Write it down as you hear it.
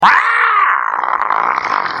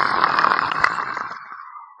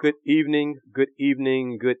Good evening, good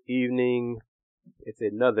evening, good evening. It's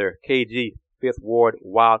another KG 5th Ward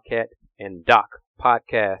Wildcat and Doc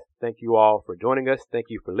podcast. Thank you all for joining us. Thank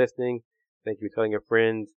you for listening. Thank you for telling your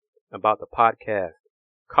friends about the podcast.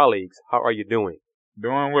 Colleagues, how are you doing?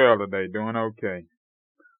 Doing well today. Doing okay.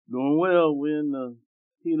 Doing well. We're in the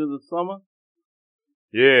heat of the summer.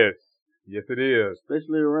 Yes. Yes, it is.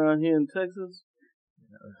 Especially around here in Texas.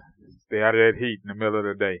 Stay out of that heat in the middle of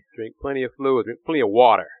the day. Drink plenty of fluids. Drink plenty of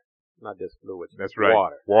water. Not just fluids. That's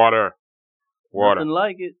right. Water. Nothing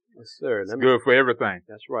like it. Yes, sir. It's good for everything.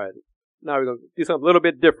 That's right. Now we're going to do something a little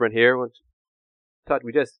bit different here.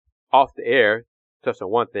 We just off the air touched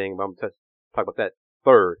on one thing, but I'm going to talk about that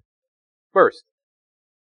third. First,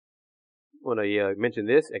 I want to mention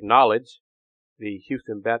this, acknowledge the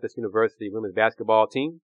Houston Baptist University women's basketball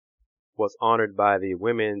team was honored by the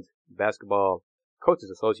Women's Basketball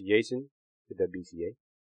Coaches Association, the WBCA,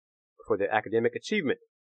 for their academic achievement.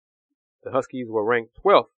 The Huskies were ranked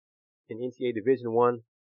 12th in NCAA Division I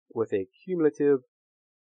with a cumulative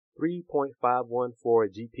 3.514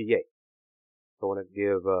 GPA. So I want to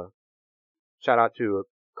give a shout out to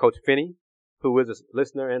Coach Finney, who is a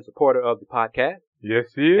listener and supporter of the podcast.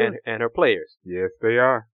 Yes, she is. And her players. Yes, they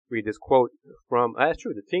are. Read this quote from, that's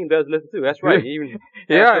true, the team does listen too. That's right. Even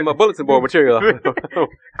yeah. my bulletin board material.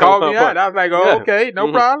 Called me out. I was like, oh, okay,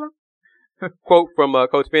 no problem. Quote from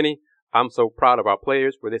Coach Finney, I'm so proud of our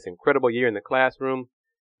players for this incredible year in the classroom.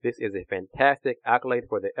 This is a fantastic accolade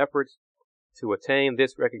for their efforts. To attain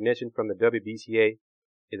this recognition from the WBCA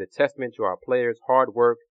is a testament to our players' hard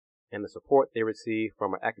work and the support they receive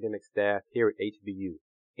from our academic staff here at HBU.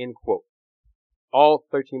 End quote. All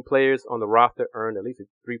 13 players on the roster earned at least a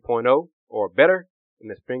 3.0 or better in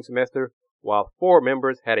the spring semester, while 4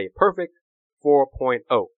 members had a perfect 4.0.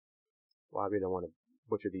 Well, I really don't want to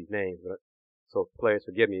butcher these names, but so players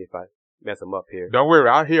forgive me if I mess them up here. Don't worry,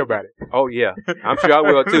 I'll hear about it. Oh yeah, I'm sure I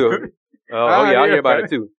will too. I'll hear about it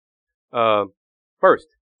too. First,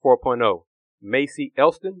 4.0, Macy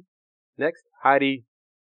Elston. Next, Heidi,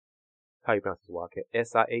 how you pronounce this, Wildcat?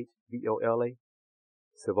 Sihovola.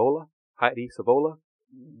 Savola. Heidi Savola.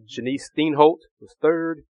 Shanice Steenholt was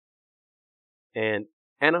third. And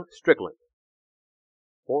Anna Strickland.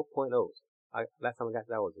 4.0s. Last time I got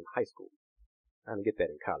that was in high school. I didn't get that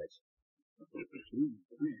in college.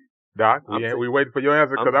 Doc, we waiting for your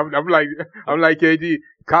answer because I'm like KG.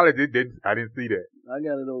 College, I didn't see that. I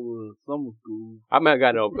got it over summer school. I may have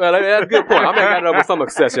gotten it over. Well, that's a good point. I may have gotten it over summer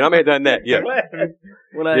session. I may have done that. Yeah.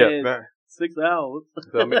 When I had 6 hours.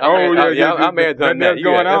 So, I may have done that. That's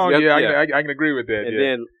going on. I can agree with that. And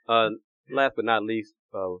then, last but not least,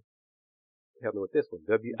 help me with this one.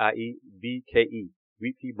 WIEBKE.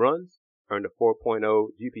 VP Bruns earned a 4.0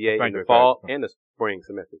 GPA in the fall and the spring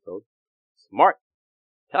semester. So smart,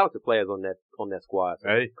 talented players on that squad. So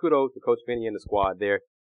kudos to Coach Finney and the squad there.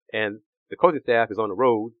 And the coaching staff is on the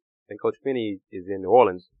road, and Coach Finney is in New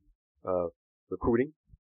Orleans recruiting.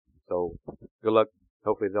 So good luck.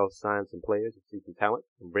 Hopefully they'll sign some players and see some talent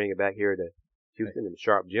and bring it back here to Houston and the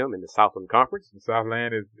Sharp Gym in the Southland Conference. The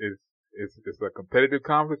Southland is a competitive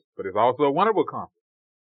conference, but it's also a winnable conference.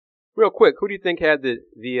 Real quick, who do you think had the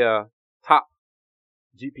top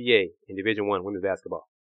GPA in Division I women's basketball?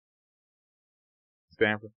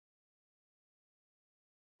 Stanford.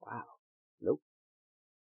 Wow. Nope.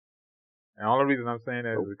 And the only reason I'm saying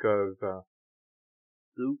that is because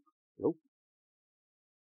Duke. Nope.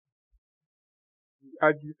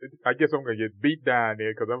 I guess I'm gonna get beat down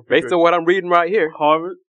there because I'm based on what I'm reading right here.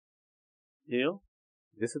 Harvard. Yeah.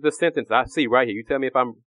 This is the sentence I see right here. You tell me if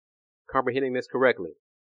I'm comprehending this correctly.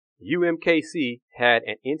 UMKC had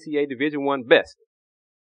an NCAA Division I best.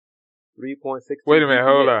 3.62. Wait a minute.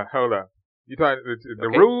 Hold on. You talking the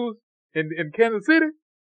rules in Kansas City?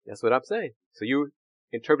 That's what I'm saying. So you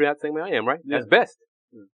interpret that the same way I am, right? Yeah. That's best.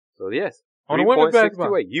 So yes. On the women's basketball.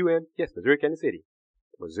 Missouri, Kansas City.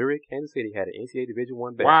 Missouri, Kansas City had an NCAA Division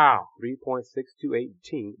I best. Wow. 3.628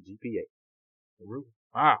 team GPA.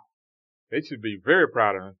 Wow. They should be very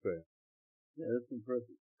proud of themselves. Yeah, that's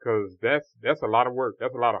impressive. Because that's a lot of work.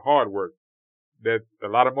 That's a lot of hard work. That's a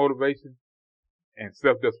lot of motivation and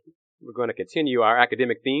self-discipline. We're going to continue our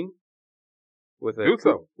academic theme with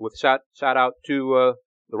shout out to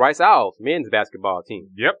the Rice Owls men's basketball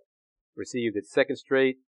team. Yep. Received its second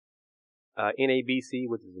straight NABC,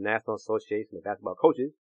 which is the National Association of Basketball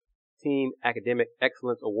Coaches, Team Academic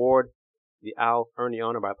Excellence Award. The Owls earned the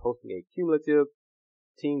honor by posting a cumulative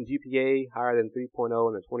team GPA higher than 3.0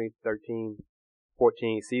 in the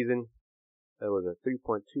 2013-14 season. It was a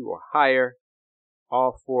 3.2 or higher.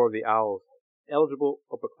 All 4 of the Owls eligible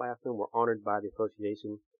upperclassmen were honored by the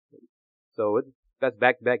association. So that's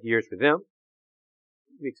back-to-back years for them.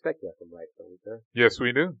 We expect that from Rice, don't we, sir? Yes,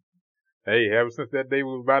 we do. Hey, ever since that day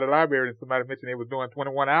we was by the library and somebody mentioned they was doing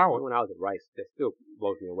 21 hours. When I was at Rice, that still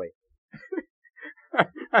blows me away.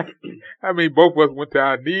 I mean, both of us went to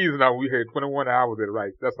our knees and we had 21 hours at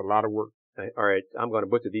Rice. That's a lot of work. All right, I'm going to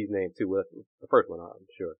butcher these names too. Well, the first one, I'm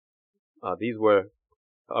sure. These were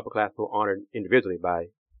upperclassmen honored individually by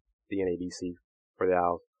the NABC for the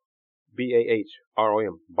Owls.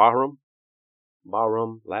 Bahrom.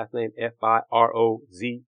 Bahrom, last name Firozgary.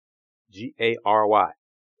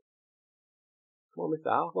 Come on,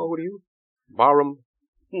 Mr. Owl. Who are you? Bahrom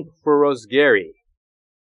Firozgary.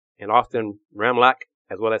 And Austin Ramlak,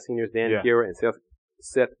 as well as seniors Dan Kira and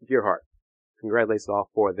Seth Gearhart. Congratulations to all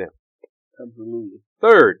four of them. Absolutely.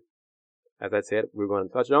 Third, as I said, we're going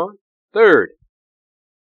to touch on. Third,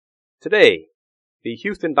 today, the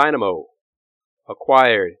Houston Dynamo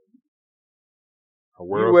acquired A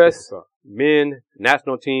U.S. men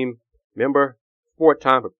national team member,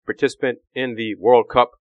 four-time participant in the World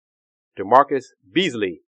Cup, DeMarcus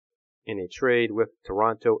Beasley, in a trade with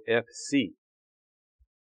Toronto FC.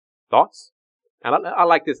 Thoughts? And I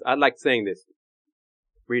like this. I like saying this,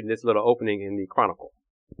 reading this little opening in the Chronicle.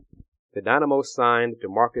 The Dynamo signed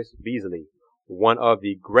DeMarcus Beasley, one of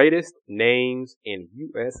the greatest names in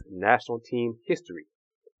U.S. national team history,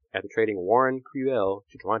 after trading Warren Creel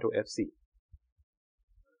to Toronto FC.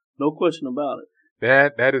 No question about it.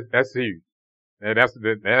 That's huge. That's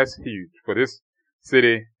huge for this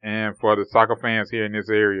city and for the soccer fans here in this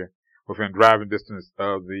area within driving distance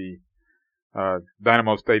of the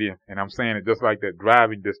Dynamo Stadium. And I'm saying it just like that,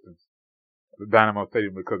 driving distance of the Dynamo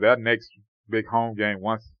Stadium, because that next big home game,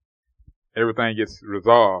 once everything gets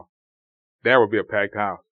resolved, that will be a packed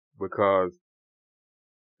house, because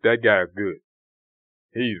that guy is good.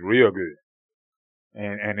 He's real good.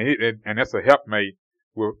 And that's a helpmate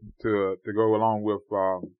to go along with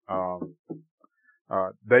Brad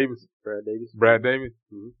Davis.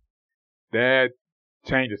 Mm-hmm. That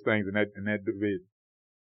changes things in that division.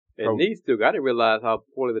 And these two, I didn't realize how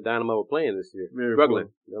poorly the Dynamo were playing this year. Very struggling.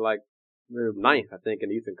 poor. They're like Very ninth, I think, in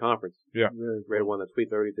the Eastern Conference. Yeah. Read one of the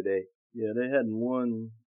tweets early today. Yeah, they hadn't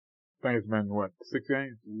won. I think it's been, 6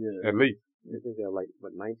 games? Yeah. At least. I think they have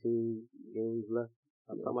 19 games left,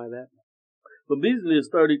 something like that. But Beasley is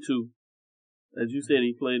 32. As you said,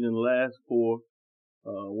 he played in the last 4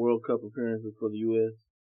 World Cup appearances for the U.S.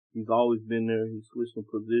 He's always been there. He switched in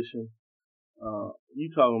position. You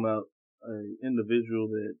talking about an individual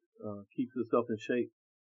that keeps himself in shape.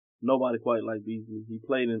 Nobody quite like Beasley. He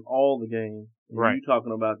played in all the games. Right. You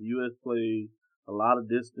talking about the U.S. played a lot of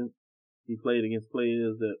distance. He played against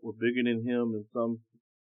players that were bigger than him in some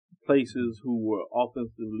places, who were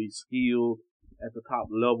offensively skilled at the top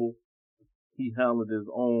level. He handled his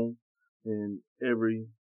own in every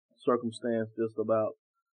circumstance, just about.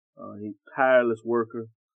 He's a tireless worker.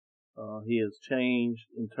 He has changed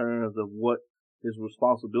in terms of what his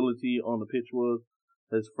responsibility on the pitch was.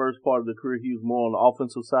 His first part of the career, he was more on the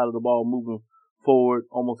offensive side of the ball, moving forward,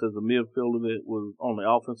 almost as a midfielder that was on the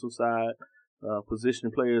offensive side.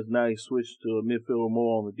 Positioning players, now he switched to a midfielder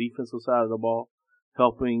more on the defensive side of the ball,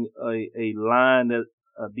 helping a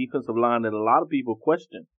defensive line that a lot of people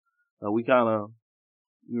question. We kind of,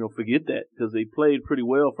 forget that, because they played pretty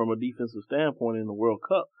well from a defensive standpoint in the World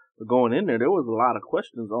Cup. But going in there was a lot of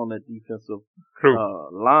questions on that defensive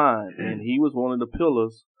line, and he was one of the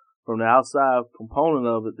pillars from the outside component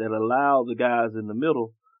of it that allowed the guys in the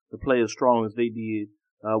middle to play as strong as they did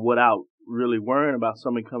without really worrying about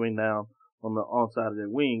somebody coming down on the onside of their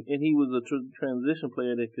wing. And he was a transition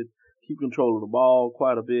player that could keep control of the ball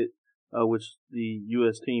quite a bit, which the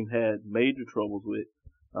U.S. team had major troubles with,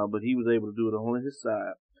 but he was able to do it on his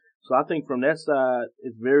side. So I think from that side,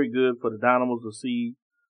 it's very good for the Dynamos to see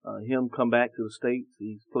him come back to the States.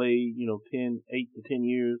 He's played, 8 to 10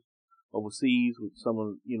 years overseas with some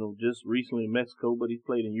of, just recently in Mexico, but he's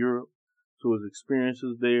played in Europe. So his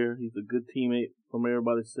experiences there, he's a good teammate from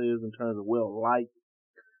everybody says in terms of well-liked.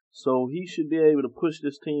 So he should be able to push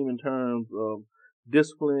this team in terms of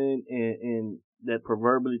discipline and that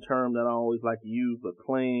proverbially term that I always like to use, but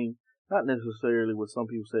playing, not necessarily what some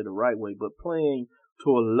people say the right way, but playing to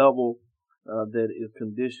a level that is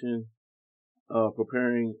conditioned,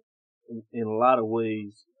 preparing in a lot of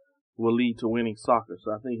ways will lead to winning soccer.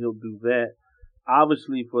 So I think he'll do that.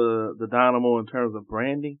 Obviously for the Dynamo in terms of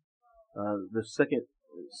branding, the second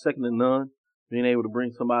to none, being able to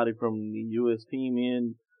bring somebody from the U.S. team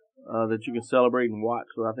in that you can celebrate and watch.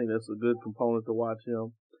 So I think that's a good component to watch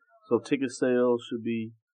him. So ticket sales should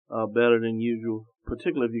be better than usual,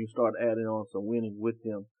 particularly if you can start adding on some winning with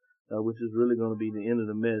him, which is really going to be the end of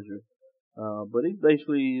the measure. But he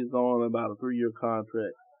basically is on about a 3-year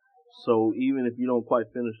contract. So even if you don't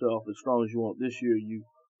quite finish off as strong as you want this year, you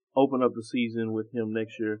open up the season with him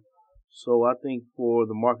next year. So I think for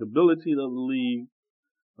the marketability of the league,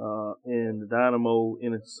 and the Dynamo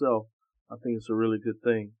in itself, I think it's a really good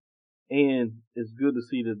thing. And it's good to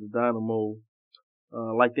see that the Dynamo,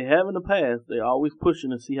 like they have in the past, they're always pushing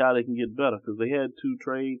to see how they can get better because they had to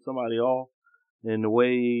trade somebody off. And the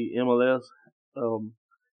way MLS,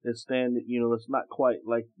 is standing, it's not quite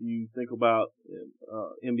like you think about,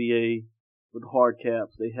 NBA with hard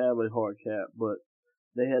caps. They have a hard cap, but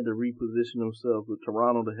they had to reposition themselves with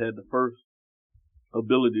Toronto that had the first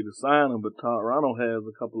ability to sign them, but Toronto has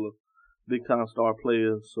a couple of big time star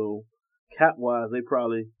players, so cap wise they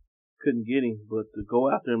probably couldn't get him, but to go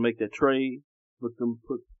out there and make that trade, put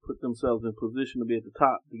themselves in position to be at the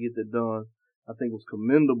top to get that done, I think was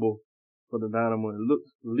commendable for the Dynamo, and at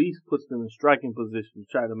least puts them in striking position to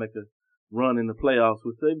try to make a run in the playoffs,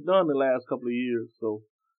 which they've done the last couple of years, so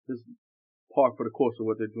this is par for the course of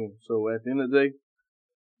what they're doing. So at the end of the day,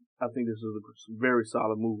 I think this is a very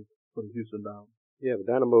solid move for the Houston Dynamo. Yeah, the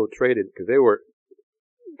Dynamo traded, because they were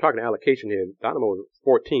talking allocation here. Dynamo was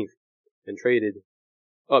 14th and traded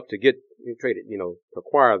up to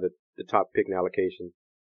acquire the top pick in allocation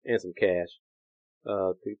and some cash,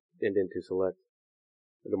 and then to select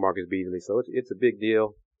DeMarcus Beasley. So it's a big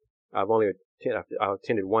deal. I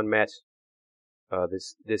attended one match,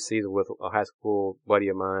 this season with a high school buddy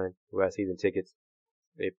of mine who has season tickets.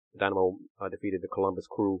 Dynamo defeated the Columbus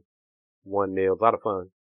Crew 1-0. It was a lot of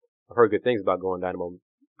fun. I've heard good things about going Dynamo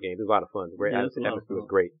games. It was a lot of fun. The atmosphere was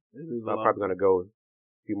great. I'm probably going to go a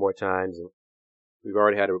few more times. And we've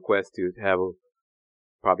already had a request to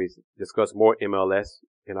probably discuss more MLS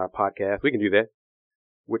in our podcast. We can do that.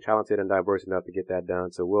 We're talented and diverse enough to get that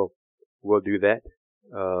done, so we'll do that.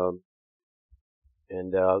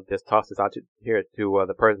 And just toss this out here to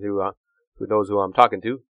the person who knows who I'm talking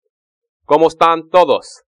to. ¿Cómo están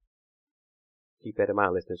todos? Keep that in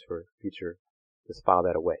mind, listeners, for future. Just file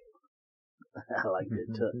that away. I like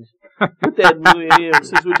that touch. Put that new in here.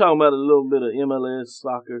 Since we're talking about a little bit of MLS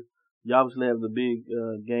soccer, you obviously have the big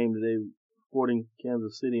game today, Sporting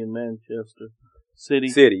Kansas City and Manchester City.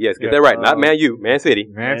 Yes, get that right. Not Man U, Man City.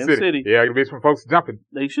 Man City. Yeah, there'll be some folks jumping.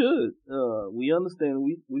 They should. We understand.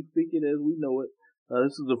 We speak it as we know it.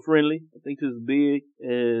 This is a friendly. I think this is big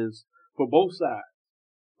as for both sides.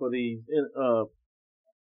 For the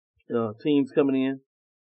teams coming in,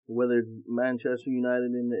 whether it's Manchester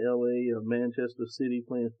United in the LA or Manchester City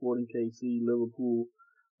playing Sporting KC, Liverpool,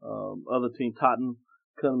 other team Tottenham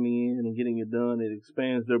coming in and getting it done. It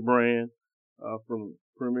expands their brand from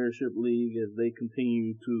Premiership League as they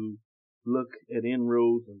continue to look at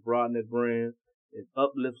inroads and broaden that brand. It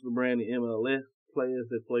uplifts the brand of MLS players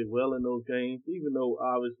that play well in those games, even though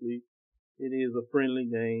obviously it is a friendly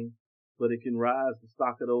game, but it can rise the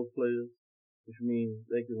stock of those players, which means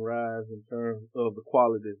they can rise in terms of the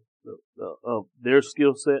quality of their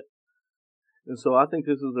skill set. And so I think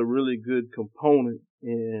this is a really good component,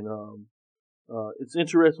 and it's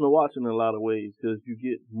interesting to watch in a lot of ways because you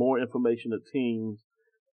get more information of teams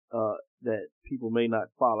that people may not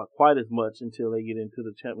follow quite as much until they get into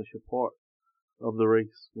the championship part of the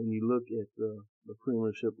race. When you look at the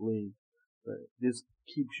Premiership League, this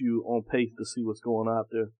keeps you on pace to see what's going out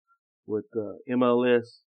there with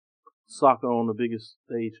MLS soccer on the biggest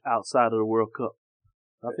stage outside of the World Cup.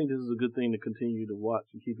 I think this is a good thing to continue to watch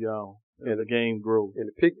and keep your eye on as the game grows. And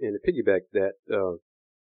to piggyback that,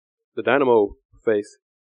 the Dynamo face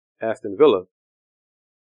Aston Villa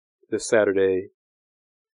this Saturday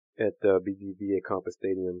at the BBVA Compass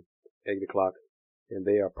Stadium, 8 o'clock, and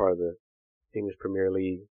they are part of the English Premier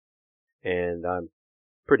League, and I'm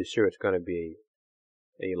pretty sure it's going to be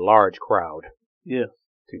a large crowd. Yes.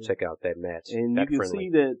 To check out that match. And you can see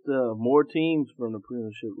that more teams from the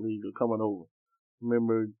Premiership League are coming over.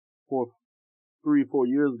 Remember, 3 or 4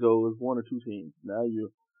 years ago, it was 1 or 2 teams. Now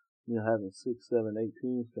you're having 6, 7, 8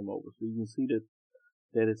 teams come over. So you can see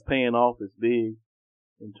that it's paying off. It's big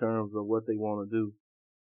in terms of what they want to do.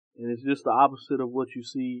 And it's just the opposite of what you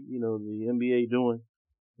see, the NBA doing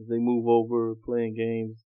as they move over, playing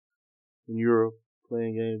games in Europe,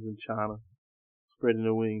 playing games in China, spreading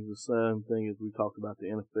their wings. The same thing as we talked about the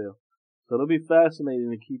NFL. So it'll be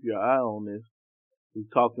fascinating to keep your eye on this.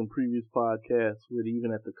 We've talked in previous podcasts with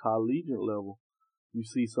even at the collegiate level, you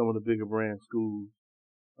see some of the bigger brand schools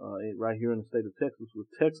right here in the state of Texas, with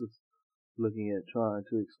Texas looking at trying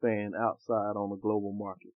to expand outside on the global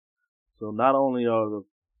market. So not only are the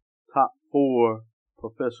top 4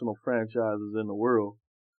 professional franchises in the world,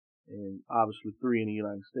 and obviously 3 in the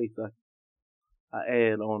United States, I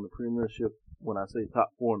add on the Premiership when I say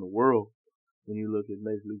top 4 in the world. When you look at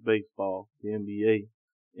Major League Baseball, the NBA,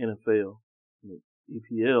 NFL,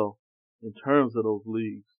 EPL, in terms of those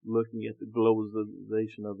leagues, looking at the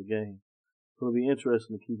globalization of the game. So it'll be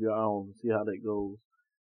interesting to keep your eye on and see how that goes.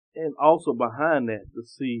 And also behind that, to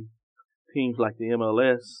see teams like the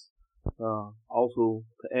MLS, also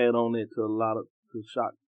to add on it to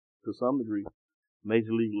shock to some degree,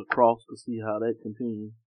 Major League Lacrosse, to see how that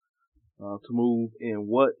continues to move, and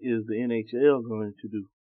what is the NHL going to do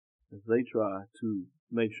as they try to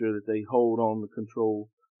make sure that they hold on to control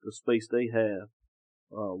the space they have,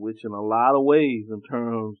 which in a lot of ways, in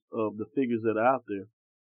terms of the figures that are out there,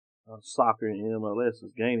 soccer and MLS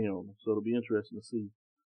is gaining on them. So it'll be interesting to see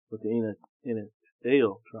what the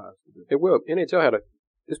NHL tries to do. It will. NHL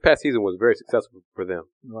this past season was very successful for them.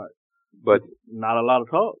 Right. But not a lot of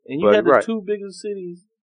talk. And you had the two biggest cities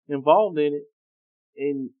involved in it,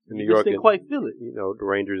 and New you York just didn't quite feel it. You know, the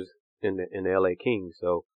Rangers and the LA Kings,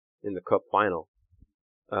 so in the Cup final.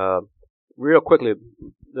 Real quickly,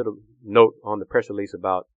 little note on the press release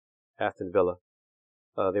about Aston Villa.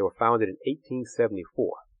 They were founded in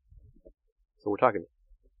 1874. So we're talking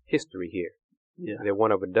history here. Yeah. They're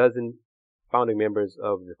one of a dozen founding members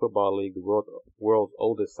of the Football League, the world's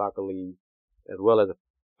oldest soccer league, as well as a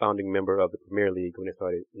founding member of the Premier League when it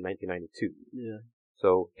started in 1992. Yeah.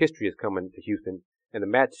 So history is coming to Houston, and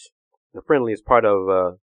the friendly is part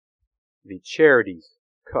of the Charities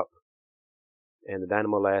Cup. And the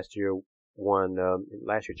Dynamo last year won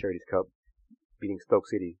last year's Charities Cup, beating Stoke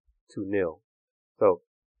City 2-0. So,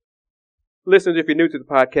 listeners, if you're new to the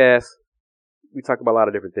podcast, we talk about a lot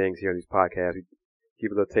of different things here in these podcasts. We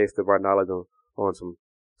give a little taste of our knowledge on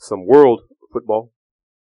some world football.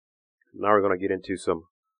 Now we're going to get into some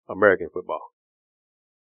American football.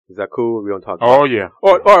 Is that cool? We don't talk about yeah.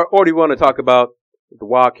 Or do you want to talk about the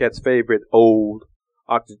Wildcats' favorite old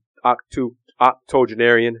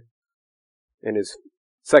octogenarian and his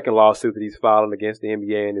second lawsuit that he's filing against the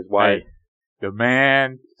NBA and his wife? Hey, the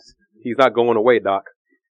man. He's not going away, Doc.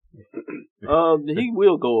 He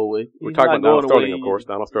will go away. We're talking about Donald Sterling, of course.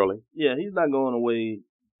 Donald Sterling. Yeah, he's not going away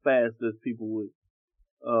fast as people would,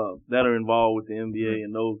 that are involved with the NBA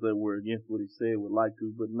and those that were against what he said would like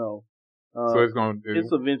to, but no. So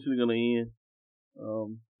it's eventually going to end.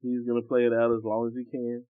 He's going to play it out as long as he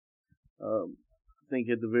can. I think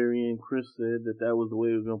at the very end, Chris said that was the way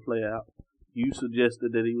it was going to play out. You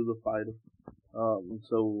suggested that he was a fighter.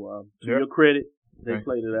 To your credit, they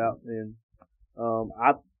played it out. And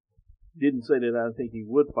I didn't say that I think he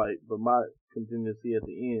would fight, but my contingency at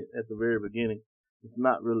the very beginning, it's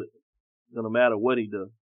not really going to matter what he does.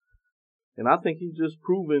 And I think he's just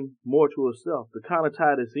proven more to himself. To kind of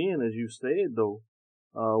tie this in, as you said, though,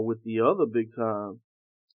 with the other big-time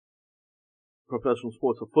professional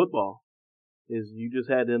sports of football, is you just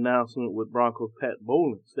had the announcement with Broncos Pat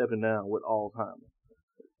Bowlen stepping down with Alzheimer's.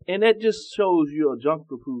 And that just shows you a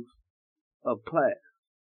juxtaposition of class.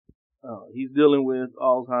 He's dealing with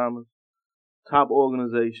Alzheimer's, top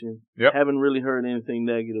organization. Yep. Haven't really heard anything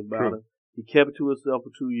negative about it. He kept it to himself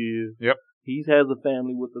for 2 years. Yep. He has a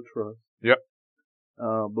family with a trust. Yep.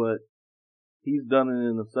 But he's done it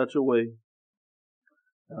in such a way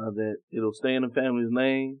that it'll stay in the family's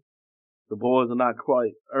name. The boys are not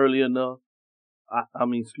quite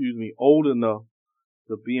old enough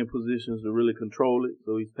to be in positions to really control it.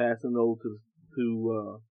 So he's passing it over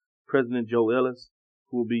to President Joe Ellis,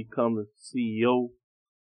 who will become the CEO.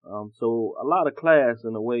 So a lot of class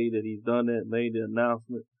in the way that he's done that, made the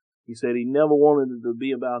announcement. He said he never wanted it to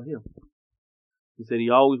be about him. He said he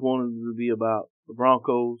always wanted it to be about the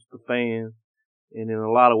Broncos, the fans, and in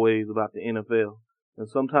a lot of ways about the NFL. And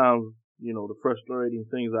sometimes, the frustrating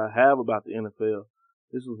things I have about the NFL,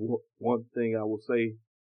 this is one thing I will say,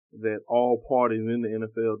 that all parties in the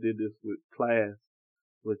NFL did this with class,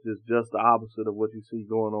 which is just the opposite of what you see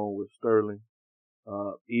going on with Sterling.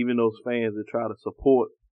 Even those fans that try to support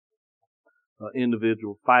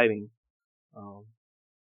individual fighting,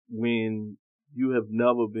 when you have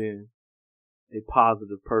never been a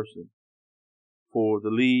positive person for the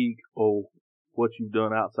league or what you've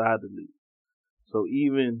done outside the league. So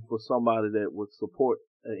even for somebody that would support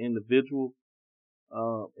an individual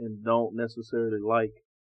and don't necessarily like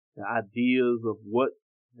the ideas of what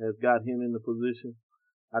has got him in the position,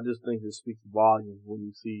 I just think it speaks volumes when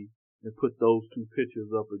you see and put those two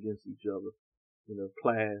pictures up against each other,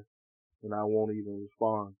 class, and I won't even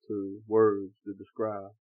respond to words to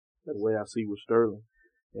describe the way I see with Sterling.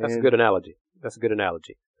 That's a good analogy.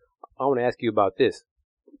 I want to ask you about this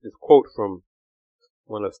quote from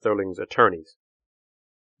one of Sterling's attorneys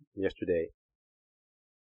yesterday.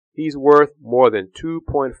 He's worth more than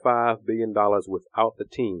 $2.5 billion without the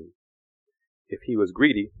team. If he was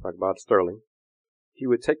greedy, like about Sterling, he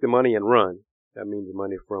would take the money and run. That means the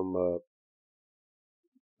money from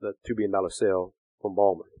the $2 billion sale from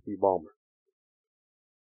Ballmer, Steve Ballmer.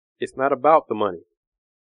 It's not about the money.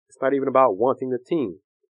 It's not even about wanting the team.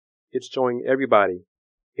 It's showing everybody,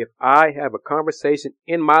 if I have a conversation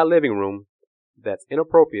in my living room that's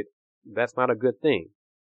inappropriate, that's not a good thing.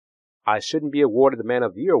 I shouldn't be awarded the Man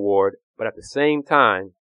of the Year award, but at the same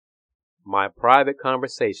time, my private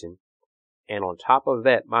conversation, and on top of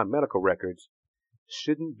that, my medical records,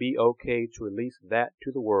 shouldn't be okay to release that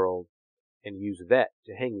to the world and use that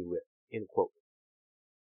to hang me with, end quote.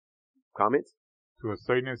 Comments? To a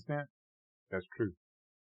certain extent, that's true.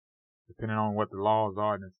 Depending on what the laws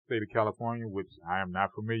are in the state of California, which I am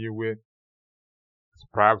not familiar with, it's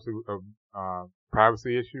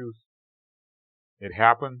privacy issues. It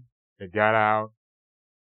happened, it got out,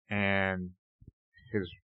 and his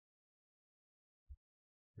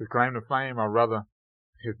claim to fame, or rather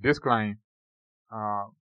his disclaim,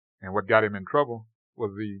 and what got him in trouble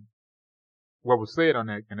was what was said in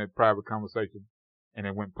that private conversation, and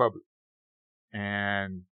it went public.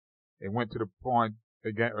 And it went to the point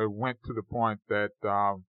that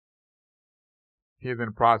he's in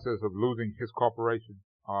the process of losing his corporation,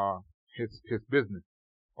 his business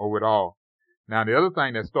over it all. Now, the other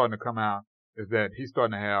thing that's starting to come out is that he's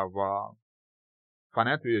starting to have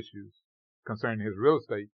financial issues concerning his real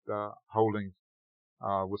estate holdings,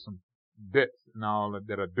 with some debts and all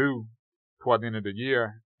that are due toward the end of the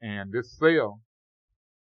year, and this sale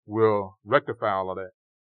will rectify all of that.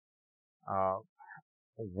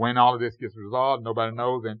 When all of this gets resolved, nobody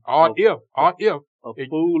knows, and a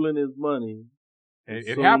fool and his money it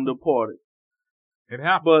soon happened. departed. It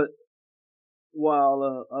happened. But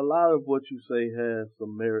while a lot of what you say has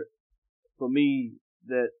some merit, for me,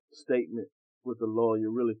 that statement with the lawyer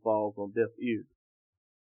really falls on deaf ears,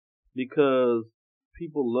 because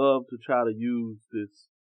people love to try to use this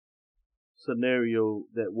scenario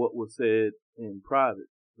that what was said in private.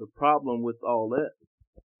 The problem with all that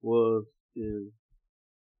is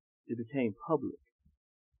it became public.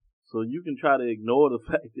 So you can try to ignore the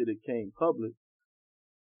fact that it came public.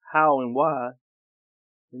 How and why,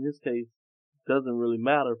 in this case, doesn't really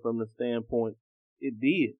matter from the standpoint it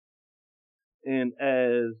did. And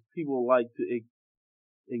as people like to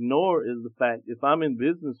ignore is the fact, if I'm in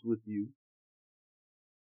business with you,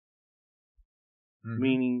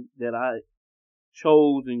 meaning that I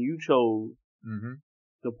chose and you chose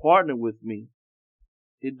to partner with me,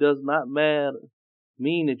 it does not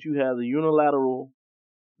mean that you have the unilateral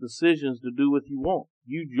decisions to do what you want.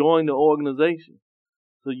 You join the organization,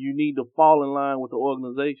 so you need to fall in line with the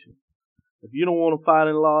organization. If you don't want to fight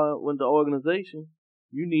in line with the organization,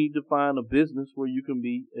 you need to find a business where you can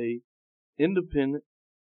be a independent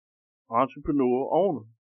entrepreneur owner.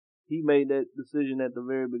 He made that decision at the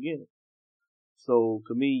very beginning. So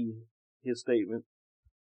to me, his statements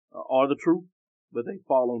are the truth, but they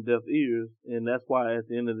fall on deaf ears, and that's why at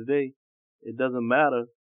the end of the day, it doesn't matter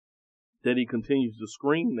that he continues to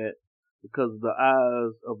scream that, because the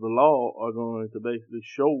eyes of the law are going to basically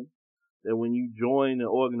show that when you join an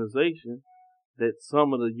organization, that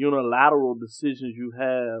some of the unilateral decisions you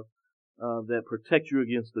have that protect you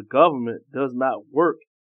against the government does not work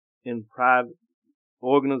in private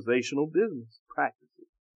organizational business practices.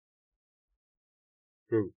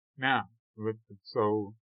 True. Now,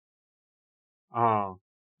 so the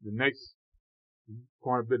next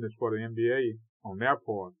point of business for the NBA on their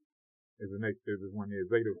part is when the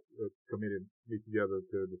executive committee meet together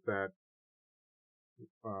to decide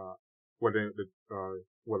whether the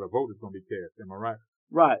vote is going to be cast. Am I right?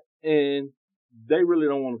 Right. And they really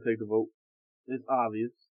don't want to take the vote. It's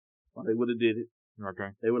obvious. Or they would have did it.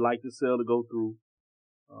 Okay. They would like the sale to go through.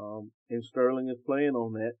 And Sterling is playing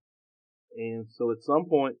on that. And so at some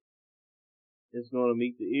point, it's going to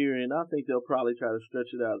meet the ear, and I think they'll probably try to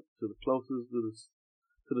stretch it out to the closest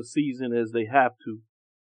to the season as they have to.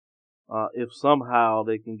 If somehow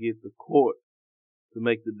they can get the court to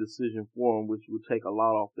make the decision for them, which would take a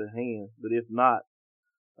lot off their hands. But if not,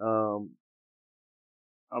 I'm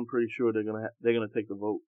pretty sure they're gonna take the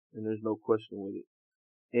vote, and there's no question with it.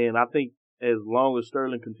 And I think as long as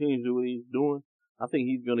Sterling continues to do what he's doing, I think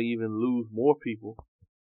he's gonna even lose more people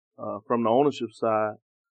from the ownership side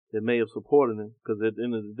that may have supported him, because at the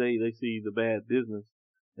end of the day, they see the bad business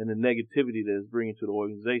and the negativity that it's bringing to the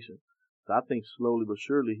organization. So I think slowly but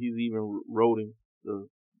surely he's even eroding the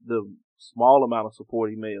small amount of support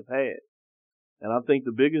he may have had. And I think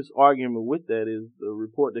the biggest argument with that is the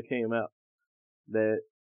report that came out that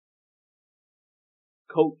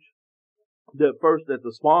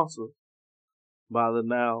the sponsor by the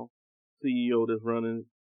now CEO that's running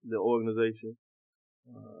the organization,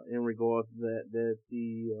 in regards to that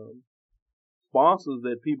the sponsors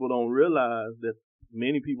that people don't realize that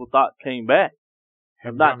many people thought came back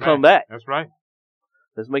have not come back. That's right.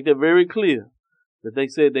 Let's make that very clear. That they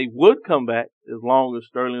said they would come back as long as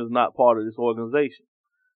Sterling is not part of this organization.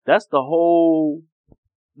 That's the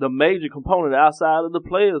major component outside of the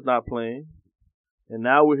players not playing. And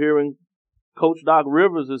now we're hearing Coach Doc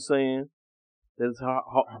Rivers is saying that it's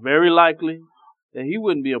very likely that he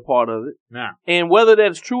wouldn't be a part of it. Now, and whether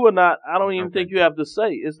that's true or not, I don't even think you have to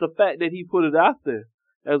say. It's the fact that he put it out there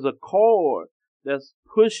as a card that's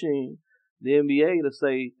pushing the NBA to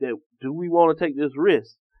say that, do we want to take this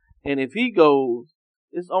risk? And if he goes,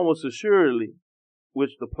 it's almost assuredly,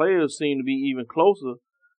 which the players seem to be even closer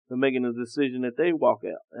to making a decision that they walk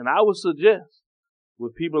out. And I would suggest,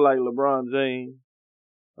 with people like LeBron James,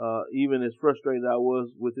 even as frustrated I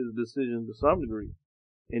was with his decision to some degree,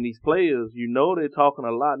 and these players, they're talking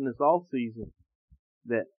a lot in this offseason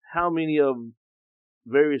that how many of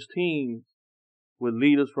various teams with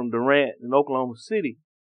leaders from Durant in Oklahoma City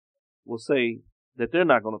will say that they're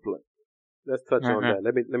not going to play. Let's touch on that.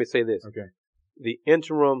 Let me say this. Okay. The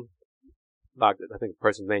interim, I think the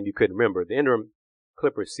person's name you couldn't remember. The interim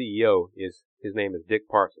Clippers CEO his name is Dick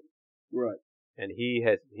Parsons. Right. And he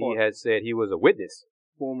had said he was a witness.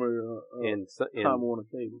 Former in Time Warner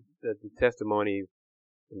Cable. The testimony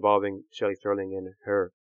involving Shelly Sterling and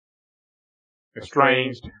her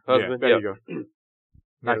estranged husband. Yeah, there you go.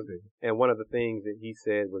 Nice. And one of the things that he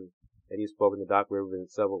said was that he's spoken to Doc Rivers and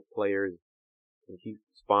several players and key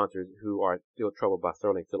sponsors who are still troubled by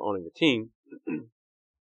Sterling still owning the team.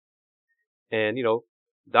 And,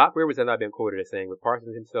 Doc Rivers has not been quoted as saying, but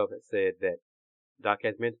Parsons himself has said that Doc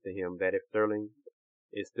has mentioned to him that if Sterling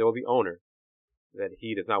is still the owner, that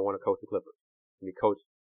he does not want to coach the Clippers. Be coach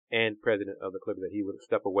and president of the Clippers, that he would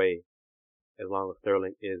step away as long as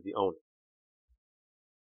Sterling is the owner.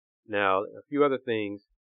 Now, a few other things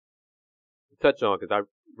to touch on, because I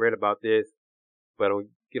read about this, but I'll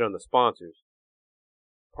get on the sponsors.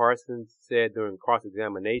 Parsons said during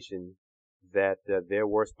cross-examination that there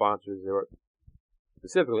were sponsors. There were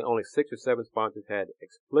specifically only 6 or 7 sponsors had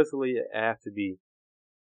explicitly asked to be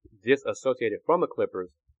disassociated from the Clippers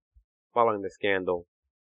following the scandal.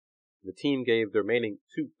 The team gave the remaining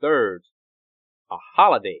 2/3 a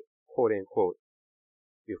holiday, quote unquote,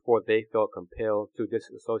 before they felt compelled to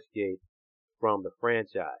disassociate from the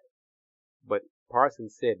franchise. But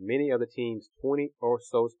Parsons said many of the team's 20 or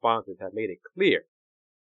so sponsors have made it clear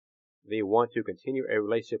they want to continue a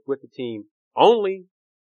relationship with the team only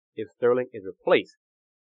if Sterling is replaced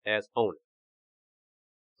as owner.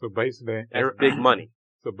 So basically, that's big money.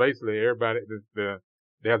 So basically, everybody, there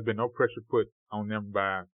has been no pressure put on them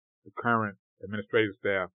by the current administrative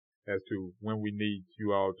staff as to when we need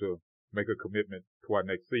you all to make a commitment toward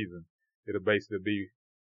next season. It'll basically be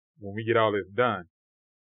when we get all this done.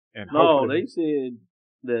 And no, they said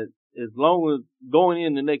that as long as going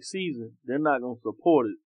in the next season, they're not going to support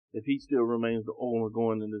it if he still remains the owner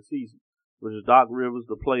going into the season, which is Doc Rivers,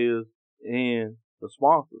 the players, and the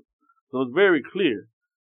sponsors. So it's very clear.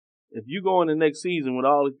 If you go in the next season with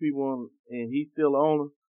all these people on, and he's still the owner,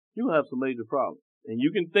 you'll have some major problems. And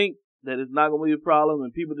you can think that it's not going to be a problem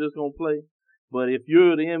and people just going to play. But if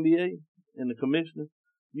you're the NBA and the commissioner,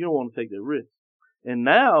 you don't want to take that risk. And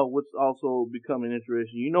now what's also becoming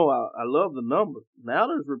interesting, I love the numbers. Now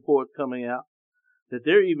there's reports coming out that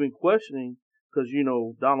they're even questioning, because,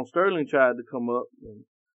 Donald Sterling tried to come up, and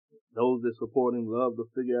those that support him love to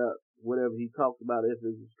figure out whatever he talks about if it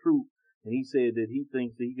is true. And he said that he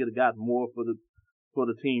thinks that he could have gotten more for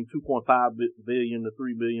the team, $2.5 billion to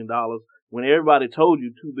 $3 billion, when everybody told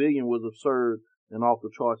you $2 billion was absurd and off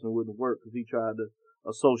the charts and wouldn't work, because he tried to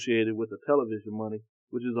associate it with the television money,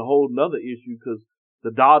 which is a whole nother issue, because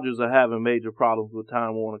the Dodgers are having major problems with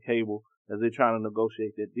Time Warner Cable as they're trying to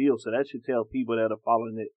negotiate that deal. So that should tell people that are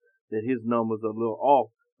following it that his numbers are a little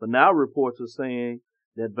off. But now reports are saying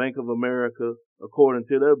that Bank of America, according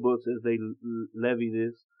to their books as they levy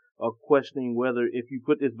this, are questioning whether if you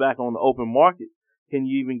put this back on the open market, can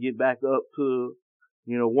you even get back up to,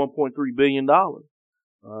 $1.3 billion?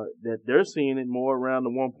 That they're seeing it more around the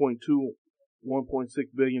 $1.2, $1.6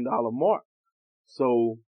 billion mark.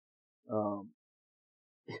 So,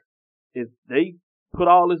 if they put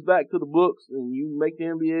all this back to the books and you make the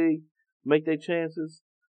NBA make their chances,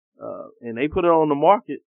 and they put it on the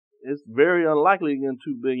market, it's very unlikely to get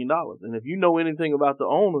 $2 billion. And if you know anything about the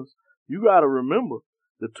owners, you got to remember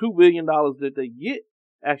the $2 billion that they get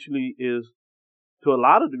actually is, to a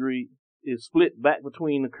lot of degree, is split back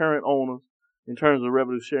between the current owners in terms of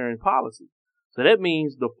revenue sharing policy. So that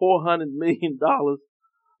means the $400 million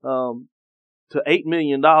to $8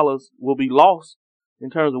 million will be lost in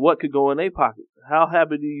terms of what could go in their pockets. How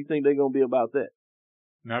happy do you think they're going to be about that?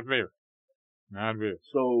 Not very. Not very.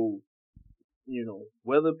 So,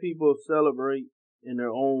 whether people celebrate in their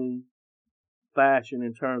own fashion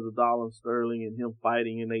in terms of Donald Sterling and him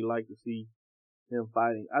fighting, and they like to see him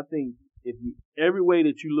fighting, I think every way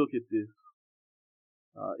that you look at this,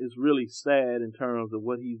 it's really sad in terms of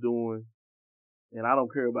what he's doing. And I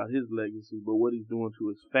don't care about his legacy, but what he's doing to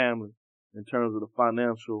his family in terms of the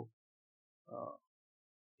financial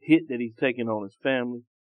hit that he's taking on his family.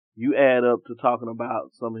 You add up to talking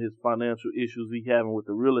about some of his financial issues he's having with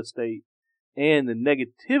the real estate and the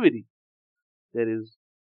negativity that his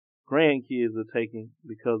grandkids are taking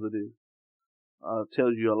because of this.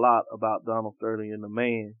 Tells you a lot about Donald Sterling and the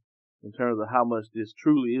man in terms of how much this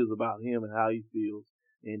truly is about him and how he feels.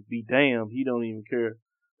 And be damned, he don't even care.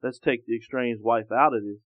 Let's take the estranged wife out of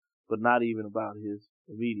this, but not even about his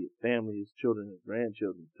immediate family, his children, his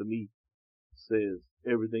grandchildren. To me, says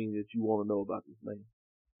everything that you want to know about this man.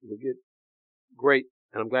 Great.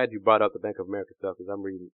 And I'm glad you brought up the Bank of America stuff because I'm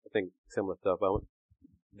reading, I think, similar stuff.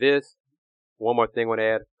 This, one more thing I want to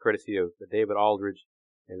add, courtesy of David Aldridge,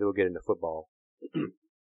 and then we'll get into football.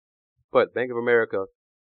 But Bank of America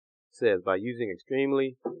says by using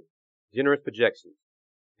extremely generous projections,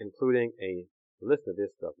 including listen to this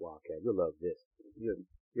stuff, Wildcat. You'll love this.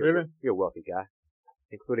 You're a wealthy guy.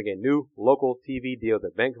 Including a new local TV deal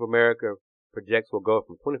that Bank of America projects will go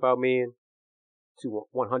from $25 million to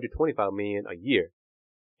 $125 million a year,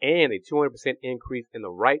 and a 200% increase in the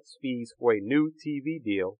rights fees for a new TV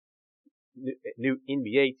deal, new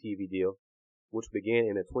NBA TV deal, which began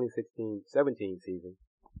in the 2016-17 season.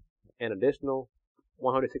 An additional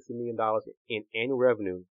 $160 million in annual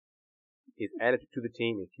revenue is added to the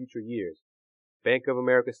team in future years. Bank of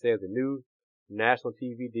America says the new national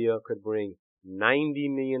TV deal could bring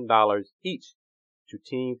 $90 million each to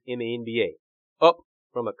teams in the NBA, up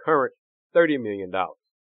from the current $30 million.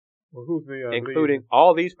 Well, who's the including lead?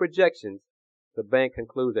 all these projections, the bank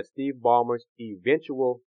concludes that Steve Ballmer's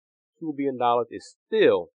eventual $2 billion is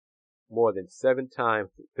still more than 7 times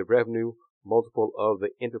the revenue multiple of the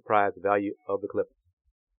enterprise value of the Clippers.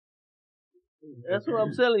 That's what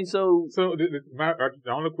I'm telling you. So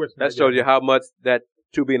the only question that shows you how much that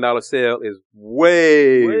 $2 billion sale is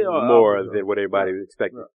way more than what everybody was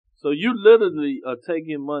expecting. Right. So you literally are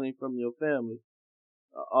taking money from your family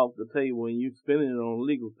off the table and you spending it on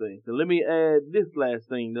legal things. So let me add this last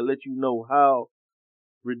thing to let you know how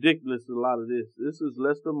ridiculous a lot of this. This is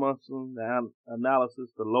Lester Munson, the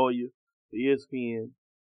analysis, the lawyer, the ESPN,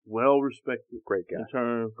 well respected, great guy, in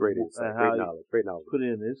terms great of insight, great knowledge. Put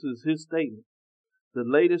in. This is his statement. The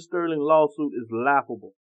latest Sterling lawsuit is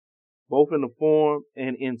laughable, both in the form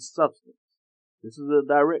and in substance. This is a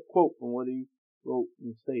direct quote from what he wrote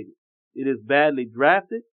and stated. It is badly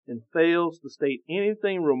drafted and fails to state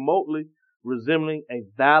anything remotely resembling a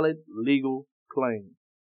valid legal claim.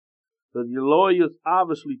 The lawyers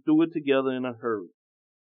obviously threw it together in a hurry.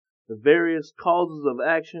 The various causes of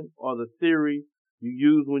action are the theory you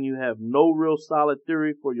use when you have no real solid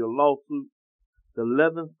theory for your lawsuit. The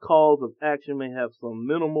 11th cause of action may have some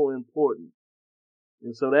minimal importance.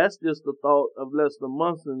 And so that's just the thought of Lester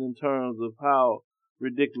Munson in terms of how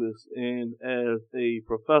ridiculous, and as a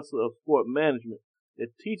professor of sport management that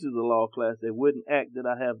teaches a law class that wouldn't act that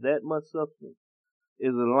I have that much substance,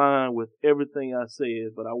 is in line with everything I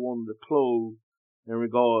said. But I wanted to close in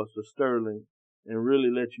regards to Sterling and really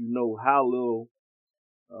let you know how little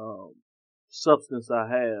substance I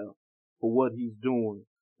have for what he's doing.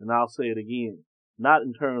 And I'll say it again, not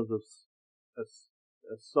in terms of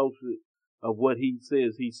associate of what he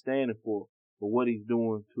says he's standing for, but what he's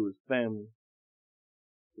doing to his family.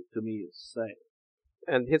 To me, is sad.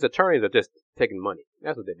 And his attorneys are just taking money.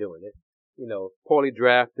 That's what they're doing. They're, poorly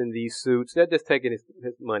drafting these suits. They're just taking his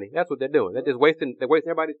money. That's what they're doing. They're just wasting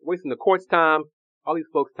the court's time, all these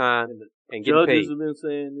folks' time, and getting paid. Judges have been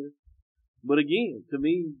saying this. But again, to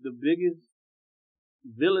me, the biggest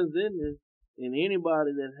villains in this, and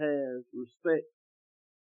anybody that has respect,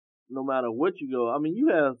 no matter what you go. I mean, you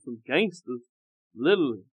have some gangsters,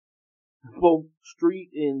 literally, both street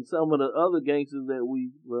and some of the other gangsters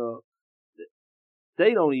that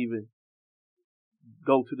they don't even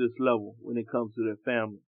go to this level when it comes to their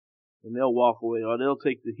family. And they'll walk away or they'll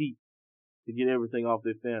take the heat to get everything off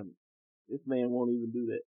their family. This man won't even do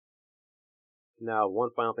that. Now, one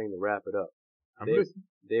final thing to wrap it up.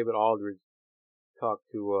 David Aldridge talked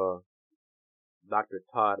to Dr.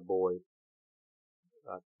 Todd Boyd.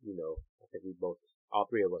 I think all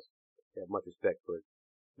three of us have much respect for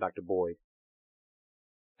Dr. Boyd.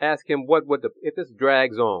 Ask him if this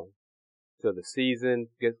drags on till the season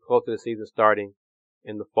gets close to the season starting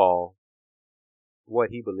in the fall, what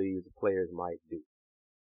he believes the players might do.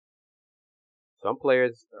 Some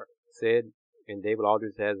players said, and David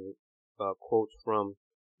Aldridge has quotes from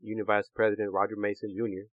Union Vice President Roger Mason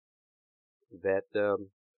Jr., that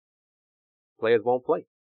players won't play.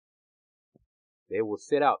 They will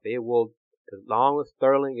sit out. They will, as long as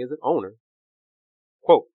Sterling is an owner,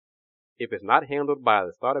 quote, if it's not handled by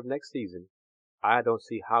the start of next season, I don't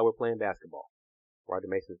see how we're playing basketball, Roger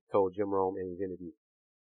Mason told Jim Rome in his interview.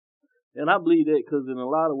 And I believe that because in a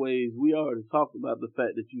lot of ways, we already talked about the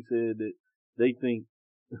fact that you said that they think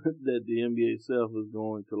that the NBA itself is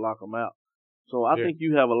going to lock them out. So I think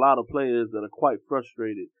you have a lot of players that are quite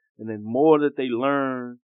frustrated. And then more that they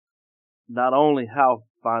learn, not only how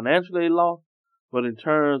financially they lost, but in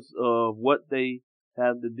terms of what they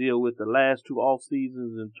have to deal with the last two off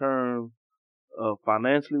seasons in terms of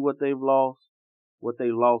financially what they've lost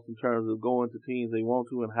in terms of going to teams they want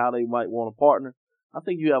to and how they might want to partner. I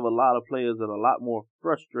think you have a lot of players that are a lot more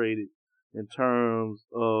frustrated in terms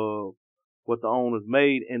of what the owners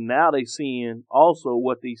made, and now they seeing also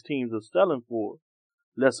what these teams are selling for.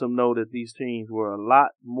 Lets them know that these teams were a lot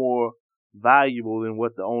more valuable than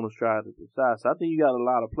what the owners tried to decide. So I think you got a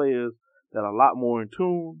lot of players that are a lot more in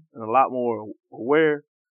tune and a lot more aware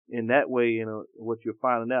in that way, and what you're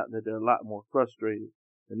finding out that they're a lot more frustrated.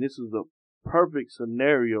 And this is the perfect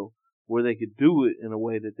scenario where they could do it in a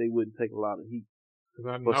way that they wouldn't take a lot of heat. For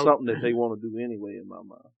something that they want to do anyway, in my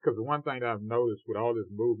mind. Because the one thing that I've noticed with all this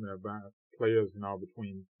movement about players,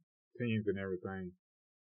 between teams and everything,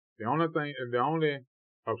 the only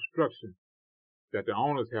obstruction that the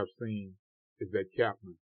owners have seen is that cap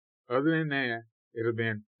money. Other than that, it'll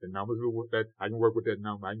been the numbers that I can work with that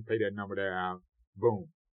number, I can pay that number there out. Boom,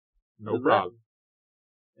 no problem.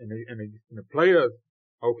 And the players,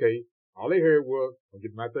 okay, all they heard was, "I'll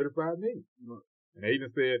get my $35 million." And the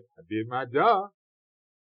agent said, "I did my job."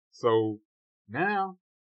 So now,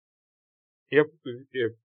 if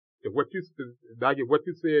what you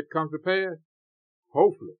said comes to pass,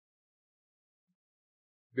 hopefully,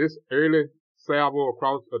 this early salvo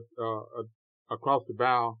across the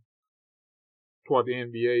bow toward the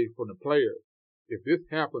NBA from the players, if this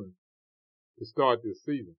happens to start this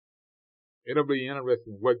season, it'll be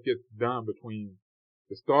interesting what gets done between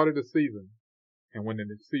the start of the season and when the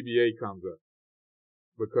CBA comes up,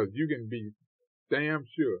 because you can be damn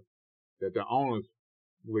sure that the owners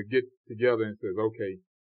will get together and says, okay,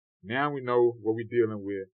 now we know what we're dealing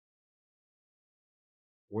with.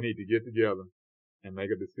 We need to get together and make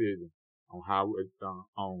a decision on how it's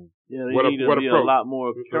on. Yeah, they need to be a lot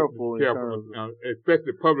more careful in terms of,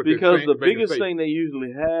 especially public. Because the biggest thing they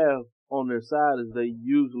usually have on their side is they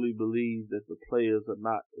usually believe that the players are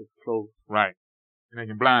not as close. Right. And they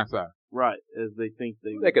can blindside. Right, as they think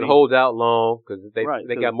they can hold out long because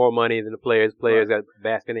they got more money than the players. Players got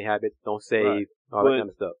basking habits, don't save, all that kind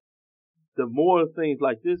of stuff. The more things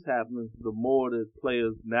like this happen, the more the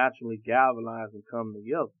players naturally galvanize and come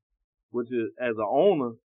together, which is, as an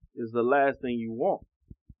owner, is the last thing you want,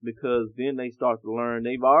 because then they start to learn.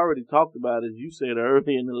 They've already talked about, as you said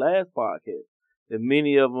earlier in the last podcast, that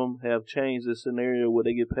many of them have changed the scenario where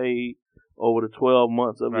they get paid over the 12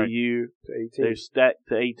 months of the year. They're stacked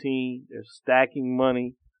to 18. They're stacking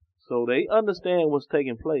money. So they understand what's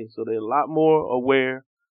taking place. So they're a lot more aware.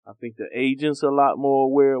 I think the agents are a lot more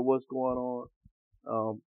aware of what's going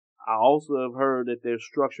on. I also have heard that they've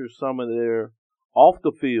structured some of their off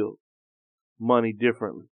the field money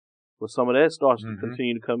differently. But some of that starts to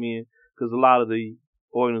continue to come in, because a lot of the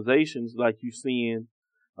organizations, like you seeing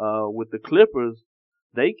with the Clippers,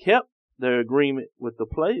 they kept their agreement with the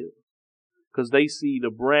players, because they see the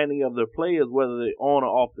branding of their players, whether they're on or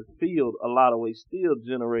off the field, a lot of ways still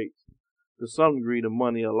generates to some degree the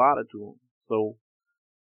money allotted to them. So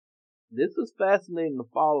this is fascinating to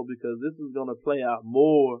follow, because this is going to play out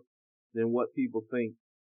more than what people think,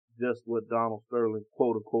 just what Donald Sterling,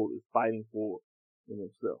 quote unquote, is fighting for in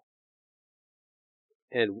himself.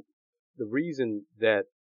 And the reason that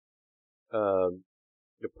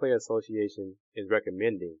the Player Association is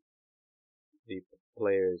recommending the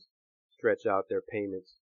players stretch out their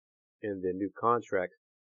payments in their new contracts,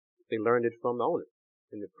 they learned it from the owners.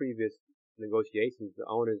 In the previous negotiations, the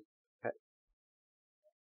owners had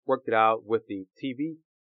worked it out with the TV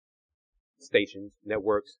stations,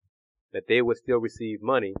 networks, that they would still receive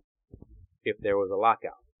money if there was a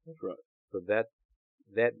lockout. That's right. So that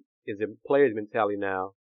is the players' mentality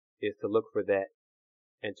now, is to look for that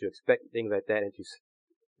and to expect things like that and to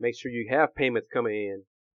make sure you have payments coming in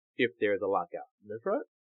if there's a lockout. That's right.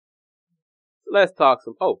 So let's talk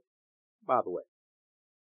some. Oh, by the way,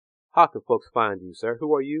 how can folks find you, sir?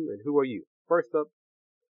 Who are you and who are you? First up,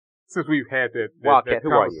 since we've had that Wildcat,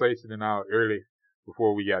 conversation in our early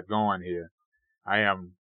before we got going here. I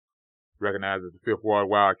am recognized as the Fifth Ward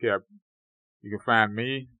Wildcat. You can find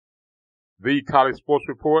me, the College Sports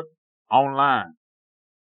Report, online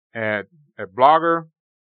at Blogger,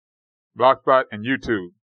 Blogspot, and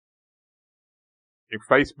YouTube. In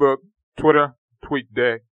Facebook, Twitter,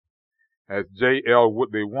 TweetDeck as J.L.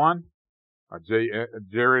 Woodley 1 or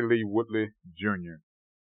Jerry Lee Woodley Jr.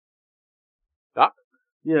 Doc?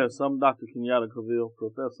 Yes, I'm Dr. Kenyatta Cavill,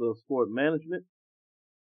 Professor of Sport Management.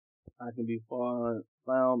 I can be found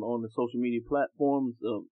on the social media platforms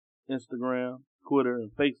of Instagram, Twitter,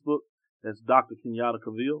 and Facebook. That's Dr. Kenyatta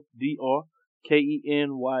Cavill,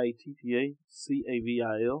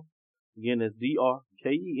 DrKenyattaCavil. Again, that's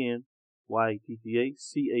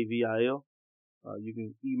DrKenyattaCavil. You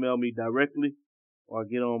can email me directly or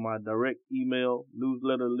get on my direct email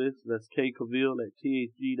newsletter list. That's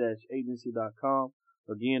kcavill@thg-agency.com.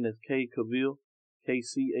 Again, that's kcavill,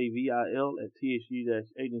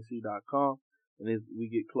 KCAVIL@thg-agency.com. And as we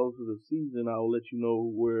get closer to the season, I will let you know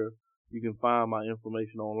where you can find my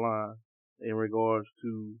information online in regards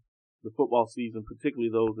to the football season, particularly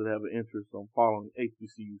those that have an interest on following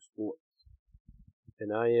HBCU sports.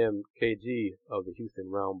 And I am KG of the Houston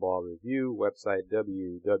Roundball Review, website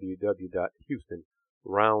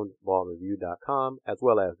www.houstonroundballreview.com, as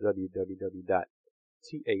well as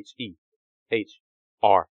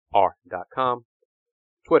www.thehrr.com.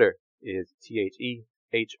 Twitter is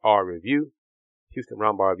THEHR Review. Houston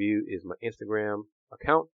Roundball Review is my Instagram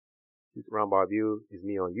account. Houston Roundball Review is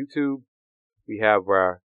me on YouTube. We have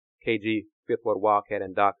our KG Fifth Ward Wildcat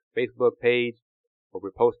and Doc Facebook page where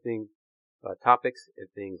we're posting topics and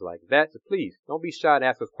things like that. So please don't be shy to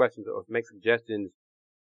ask us questions or make suggestions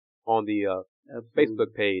on the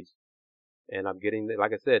Facebook page. And I'm getting,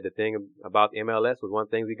 like I said, the thing about MLS was one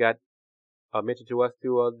thing we got mentioned to us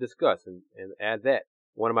to discuss and add that.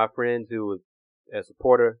 One of my friends who was a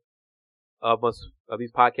supporter of us, of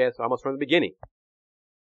these podcasts almost from the beginning.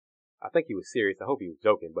 I think he was serious. I hope he was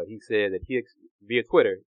joking, but he said that via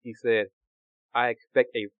Twitter, he said, I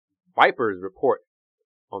expect a Vipers report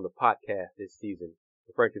on the podcast this season,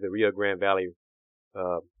 referring to the Rio Grande Valley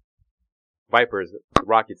Vipers, the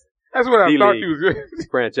Rockets. That's what I thought you was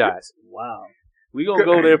franchise. Wow. We're going to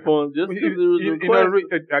go there for him just because there was a request.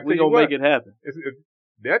 We're going to make it happen.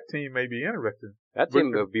 That team may be interesting. That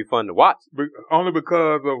team will be fun to watch. Only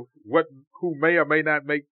because of who may or may not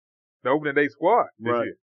make the opening day squad this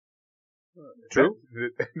year. True.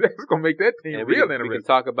 That's going to make that team real interesting. We can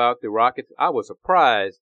talk about the Rockets. I was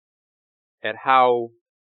surprised at how,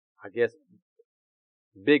 I guess,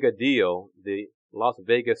 big a deal the Las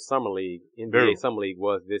Vegas Summer League, NBA Summer League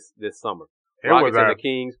was this summer. Rockets and the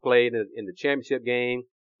Kings played in the championship game.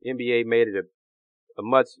 NBA made it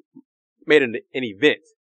an event.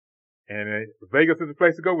 And Vegas is the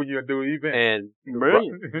place to go when you do an event. And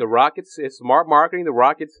the Rockets, it's smart marketing. The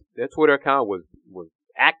Rockets, their Twitter account was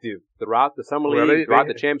active throughout the Summer League, throughout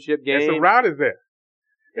the championship game. And some riders there.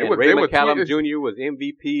 And Ray McCallum Jr. was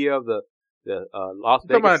MVP of the Las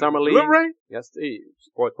Vegas Summer League. Ray? Yes, he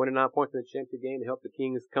scored 29 points in the championship game to help the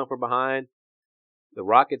Kings come from behind. The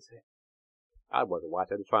Rockets, I wasn't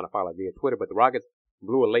watching, I was trying to follow via Twitter, but the Rockets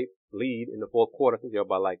blew a late lead in the fourth quarter. I think they were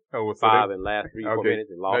by 5 in the last 3-4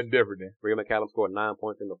 minutes and lost. Nothing different then. Ray McCallum scored 9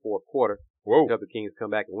 points in the fourth quarter. Whoa. To help the Kings come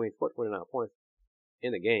back and win. Scored 29 points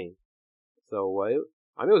in the game. So, it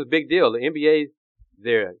was a big deal. The NBA,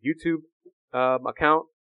 their YouTube account,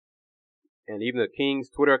 and even the Kings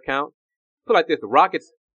Twitter account. Put it like this, the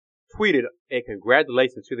Rockets tweeted a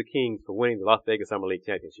congratulations to the Kings for winning the Las Vegas Summer League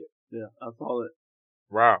Championship. Yeah, I saw it.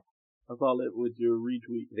 Wow. I saw it with your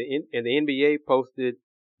retweet. And the NBA posted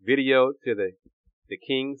video to the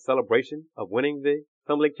Kings celebration of winning the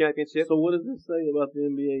Summer League Championship. So what does this say about the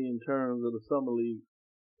NBA in terms of the Summer League?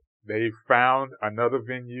 They found another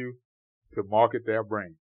venue to market their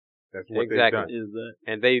brand. That's what they've done. Is that?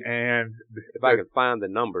 And if I can find the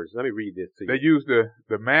numbers, let me read this to you. They used the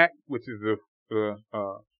MAC, which is the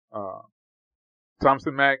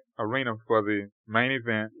Thompson Mack Arena for the main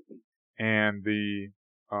event, and the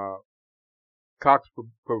Cox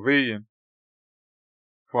Pavilion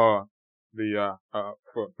for the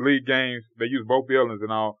for league games. They use both buildings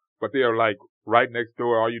and all, but they are like right next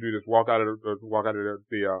door. All you do is walk out of the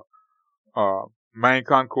main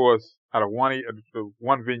concourse out of one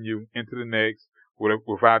venue into the next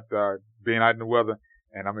without being out in the weather.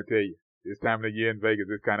 And I'm gonna tell you, this time of the year in Vegas,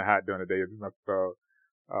 it's kind of hot during the day.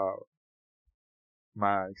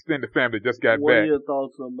 My extended family just got back. What are your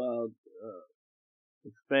thoughts about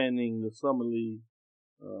expanding the Summer League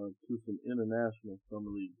to some international Summer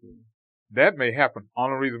League teams? That may happen.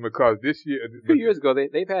 Only reason because this year, 2 years ago,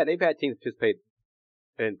 they've had teams participate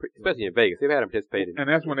and especially in Vegas, they've had them participating. And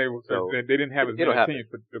that's when they didn't have as many teams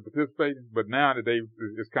participating. But now that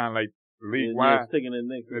it's kind of like league wide. They're taking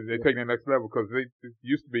the next level because it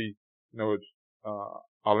used to be,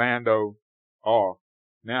 Orlando or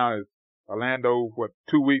now it's Orlando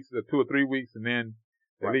 2 or 3 weeks, and then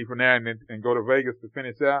they leave from there and go to Vegas to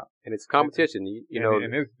finish out. And it's competition,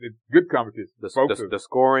 and it's good competition. The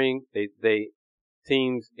scoring,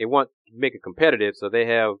 teams want to make it competitive, so they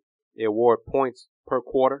award points per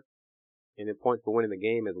quarter, and then points for winning the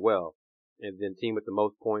game as well. And then team with the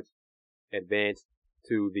most points advance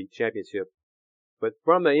to the championship. But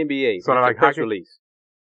from the NBA, so like press release.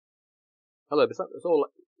 Hello, it's all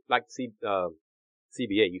like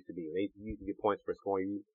CBA used to be. They used to get points for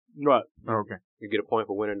scoring. Right. Okay. You get a point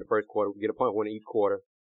for winning the first quarter. You get a point for winning each quarter.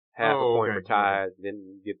 Half a point for ties. Then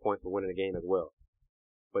you get points for winning the game as well.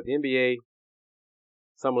 But the NBA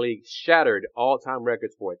Summer League shattered all-time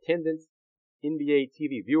records for attendance, NBA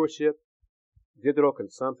TV viewership, digital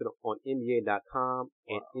consumption on NBA.com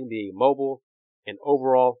and NBA Mobile, and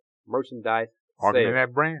overall merchandise Marketing sales.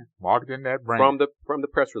 that brand. From the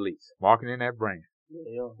press release. Marketing that brand.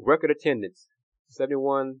 Yeah. Record attendance,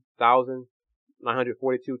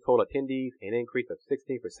 71,942 total attendees, an increase of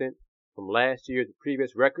 16% from last year's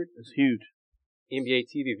previous record. It's huge. NBA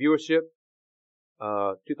TV viewership,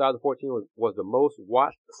 2014 was the most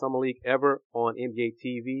watched Summer League ever on NBA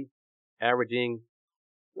TV, averaging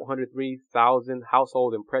 103,000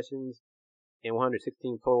 household impressions and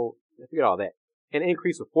 116 total. I forget all that. An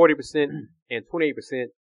increase of 40% and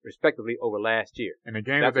 28% respectively over last year. And the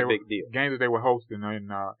games that they were hosting in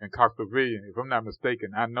Cox Pavilion, if I'm not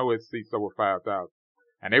mistaken, I know it seats over 5,000.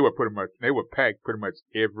 And they were packed pretty much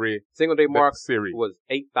every single day mark series was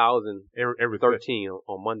 8,013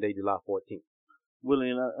 on Monday, July 14th. Willie,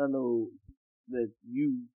 and I know that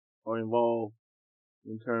you are involved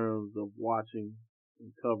in terms of watching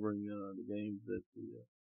and covering the games at the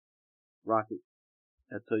Rockets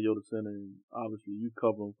at Toyota Center, and obviously you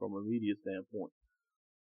cover them from a media standpoint.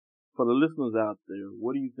 For the listeners out there,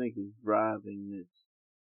 what do you think is driving this?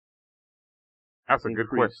 That's a good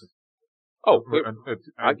question. Oh,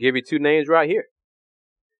 I'll give you two names right here.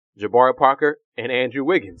 Jabari Parker and Andrew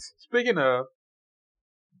Wiggins. Speaking of,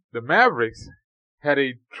 the Mavericks had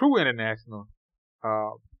a true international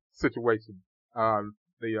situation.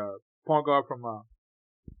 The point guard from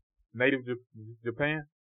native Japan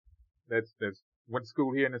that's went to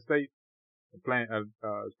school here in the States, playing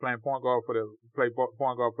point guard for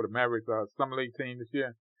the Mavericks Summer League team this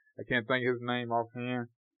year. I can't think of his name offhand,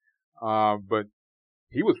 but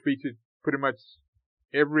he was featured pretty much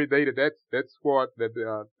every day that squad that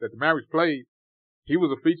the Mavericks played. He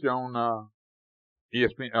was a feature on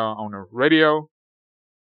ESPN on the radio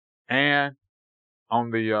and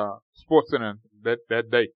on the Sports Center that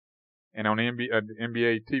day, and on the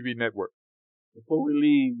NBA TV network. Before we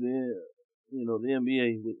leave the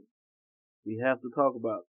NBA, we have to talk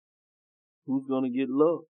about who's going to get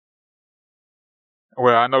love.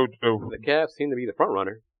 Well, I know the Cavs seem to be the front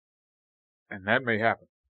runner, and that may happen.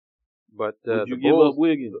 But would you give up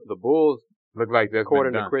Wiggins? The Bulls look like that's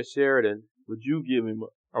according to Chris Sheridan. Would you give him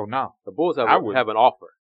up? Oh no, the Bulls have an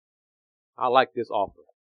offer. I like this offer.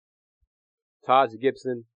 Taj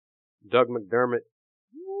Gibson, Doug McDermott,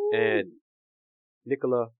 and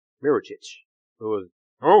Nikola Mirotic, who was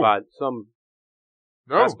by some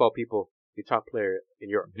basketball people the top player in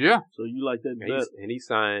Europe. Yeah. So you like that better? And he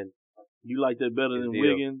signed. You like that better than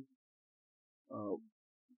Wiggins?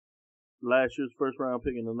 Last year's first round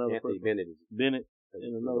pick and another Anthony Bennett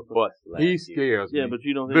and another bust. He scares me. Yeah, but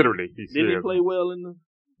you don't literally. He did he play well in the?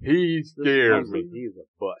 He scares me. He's a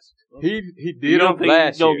bust. He did. You don't think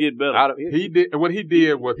he's gonna get better? He did. What he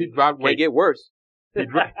did was he dropped weight. Can't get worse. He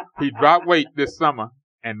dropped weight this summer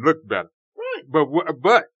and looked better. Right.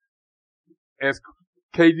 But as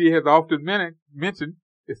KG has often mentioned,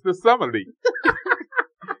 it's the summer league.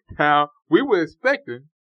 Now we were expecting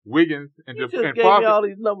Wiggins and you just gave me all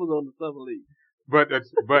these numbers on the summer league. But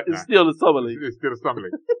it's still the summer league. It's still the summer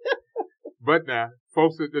league. But now,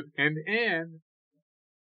 folks,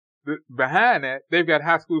 behind that, they've got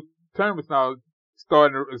high school tournaments now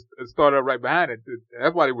started up right behind it.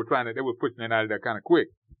 That's why they were pushing it out of there kind of quick.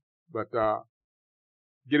 But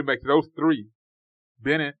getting back to those three,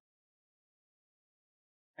 Bennett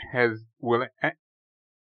I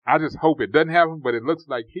just hope it doesn't happen, but it looks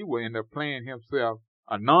like he will end up playing himself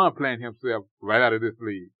right out of this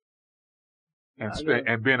league.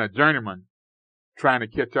 And being a journeyman trying to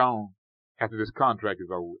catch on after this contract is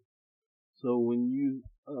over. So when you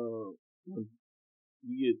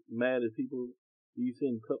get mad at people, do you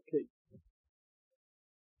send cupcakes?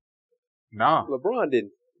 No. LeBron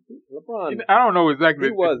didn't. LeBron, I don't know exactly.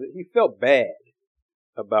 He felt bad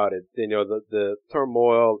about it. You know, the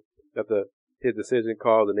turmoil that his decision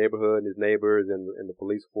caused the neighborhood and his neighbors and the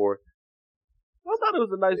police force. I thought it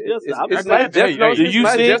was a nice gesture. It's nice gesture. Did you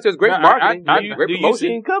see it? It's great marketing. Great do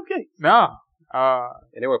promotion. you see cupcakes? No.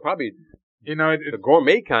 And they were probably, you know, the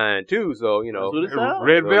gourmet kind too. So you know, That's what it sounds.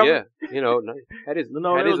 red so, velvet. yeah, you know, had his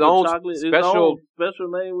own own special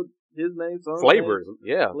name with his name, flavors.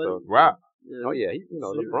 Yeah. So, Wow. Yeah. oh yeah,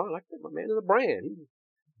 LeBron, like that, my man is a brand.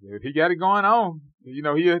 He got it going on. You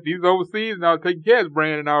know, he's overseas now taking care of his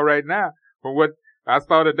brand and all right now. From what I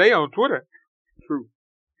saw today on Twitter. True.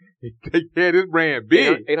 He take care of his brand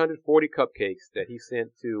big. 840 cupcakes that he sent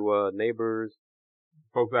to neighbors.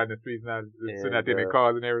 Folks out in the streets now sitting out there in their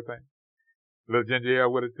cars and everything. Little ginger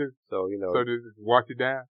ale with it too. So, you know. So just wash it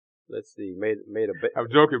down. Let's see, made a I'm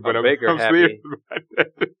joking, but I'm baker serious happy. about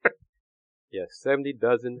that. Yeah, 70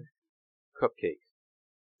 dozen cupcakes.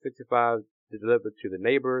 65 delivered to the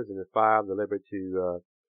neighbors and then 5 delivered to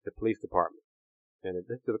the police department. And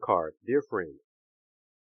this to the card. Dear friend,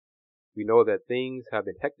 we know that things have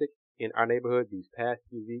been hectic in our neighborhood these past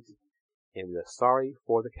few weeks, and we are sorry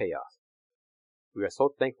for the chaos. We are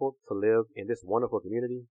so thankful to live in this wonderful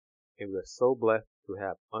community, and we are so blessed to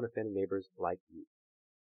have understanding neighbors like you.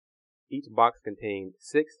 Each box contained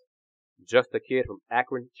 6 Just a Kid from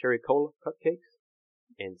Akron Cherry Cola cupcakes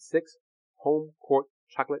and 6 Home Court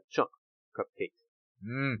Chocolate Chunk cupcakes.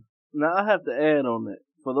 Now I have to add on that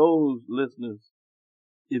for those listeners,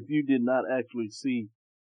 if you did not actually see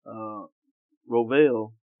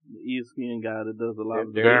Rovell, the ESPN guy that does a lot of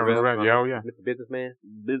Mr.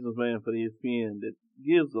 businessman for the ESPN, that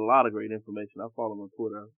gives a lot of great information. I follow him on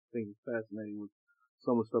Twitter. I think it's fascinating with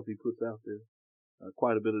some of the stuff he puts out there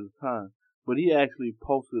quite a bit of the time. But he actually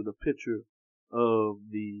posted a picture of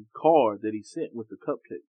the card that he sent with the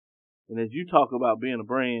cupcake. And as you talk about being a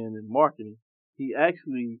brand and marketing, he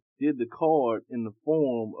actually did the card in the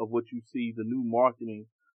form of what you see the new marketing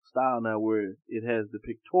style now, where it has the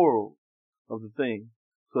pictorial of the thing.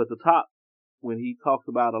 So at the top, when he talks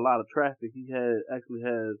about a lot of traffic, he actually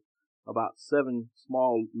has about 7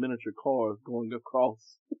 small miniature cars going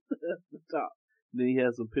across the top. Then he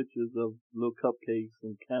has some pictures of little cupcakes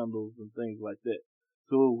and candles and things like that.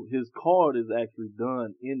 So his card is actually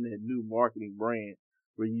done in that new marketing brand,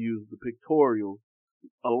 where you use the pictorial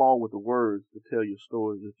along with the words to tell your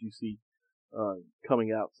story that you see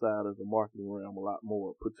coming outside of the marketing realm a lot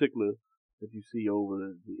more, particularly if you see over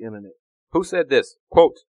the internet. Who said this?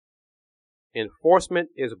 Quote, enforcement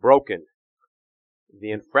is broken.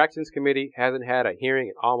 The infractions committee hasn't had a hearing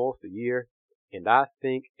in almost a year, and I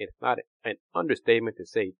think it's not an understatement to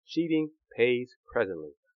say cheating pays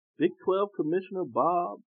presently. Big 12 Commissioner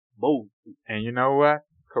Bob Bowlesby. And you know what?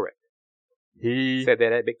 Correct. He said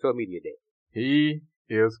that at Big 12 Media Day. He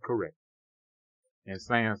is correct in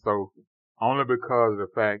saying so, only because of the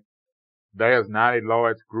fact there's not a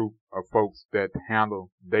large group of folks that handle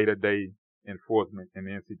day-to-day enforcement in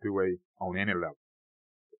the NC2A on any level.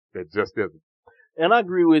 That just isn't. And I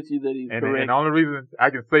agree with you that he's correct. And the only reason I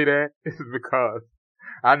can say that is because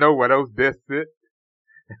I know where those desks sit.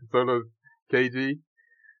 So does KG.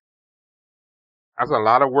 That's a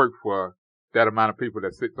lot of work for that amount of people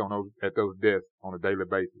that sits on at those desks on a daily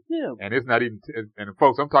basis. Yeah. And it's not even, and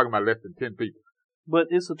folks, I'm talking about less than 10 people. But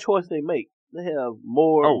it's a choice they make. They have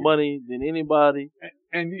more money than anybody.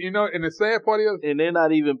 And you know, and the sad part is, and they're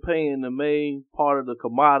not even paying the main part of the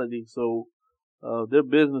commodity. So, their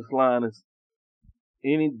business line is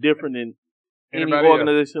any different than any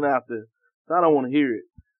organization out there. So I don't want to hear it.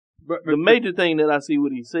 But the major thing that I see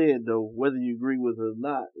what he said, though, whether you agree with it or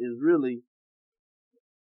not, is really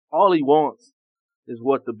all he wants is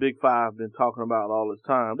what the Big Five been talking about all this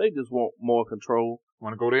time. They just want more control.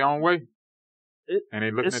 Want to go their own way. And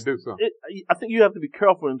they're looking to do something. I think you have to be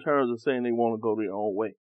careful in terms of saying they want to go their own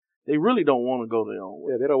way. They really don't want to go their own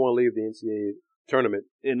way. Yeah, they don't want to leave the NCAA tournament.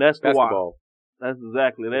 And that's the why. That's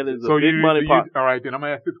exactly. That is a big money pot. All right, then I'm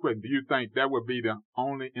going to ask this question. Do you think that would be the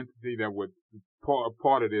only entity that would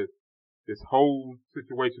part of this whole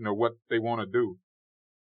situation of what they want to do?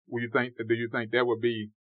 Do you think that would be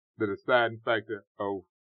the deciding factor of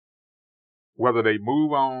whether they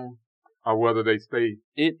move on or whether they stay?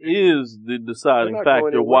 It is the deciding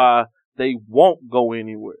factor why they won't go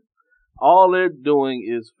anywhere. All they're doing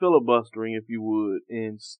is filibustering, if you would,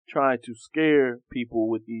 and trying to scare people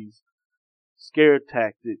with these scare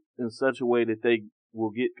tactics in such a way that they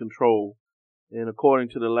will get control. And according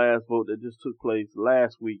to the last vote that just took place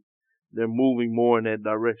last week, they're moving more in that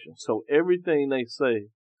direction. So everything they say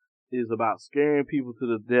is about scaring people to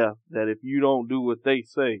the death, that if you don't do what they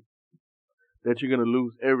say, that you're going to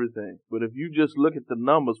lose everything. But if you just look at the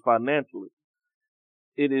numbers financially,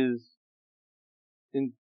 it is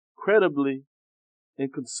incredibly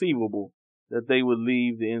inconceivable that they would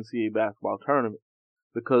leave the NCAA basketball tournament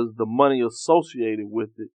because the money associated with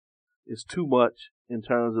it is too much in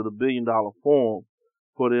terms of the $1 billion form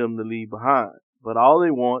for them to leave behind. But all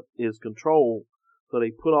they want is control, so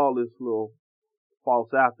they put all this little false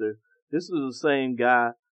out there. This is the same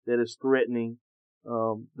guy that is threatening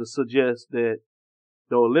to suggest that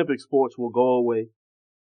the Olympic sports will go away.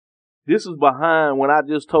 This is behind when I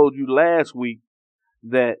just told you last week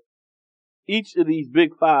that each of these Big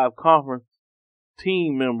Five conference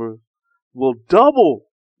team members will double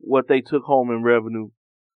what they took home in revenue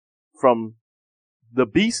from the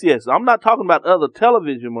BCS. I'm not talking about other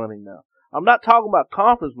television money now. I'm not talking about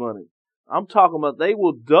conference money. I'm talking about they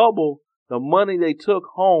will double the money they took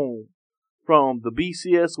home from the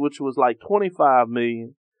BCS, which was like $25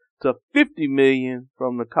 million, to $50 million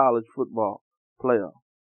from the college football playoff.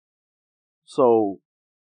 So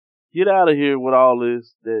get out of here with all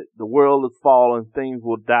this that the world is falling, things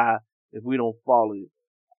will die if we don't follow it.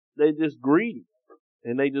 They just greedy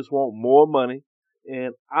and they just want more money.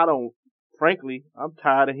 And frankly, I'm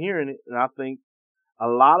tired of hearing it. And I think a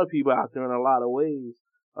lot of people out there in a lot of ways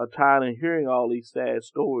are tired of hearing all these sad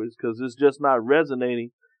stories because it's just not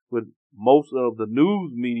resonating with most of the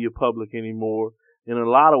news media public anymore. In a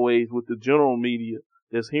lot of ways with the general media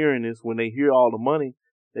that's hearing this, when they hear all the money,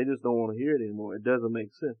 they just don't want to hear it anymore. It doesn't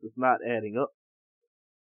make sense. It's not adding up.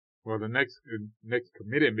 Well, the next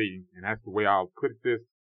committee meeting, and that's the way I'll put this,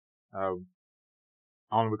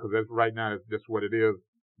 only because that's right now, that's just what it is.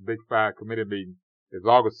 Big Five committee meeting is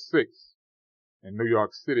August 6th in New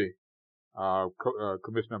York City.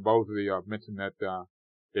 Commissioner Mosley mentioned that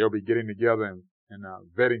they'll be getting together and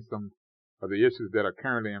vetting some of the issues that are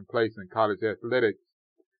currently in place in college athletics.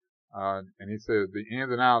 And he says the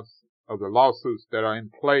ins and outs of the lawsuits that are in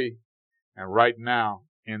play and right now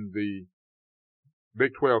in the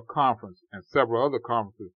Big 12 conference and several other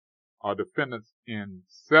conferences are defendants in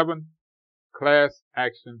 7 class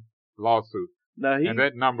action lawsuits. Now and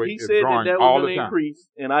that number is said growing that all was the an time. Increase,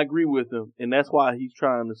 and I agree with him, and that's why he's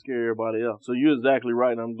trying to scare everybody else. So you're exactly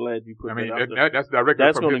right, and I'm glad you put that out there. That's directly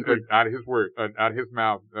from out of his word, out of his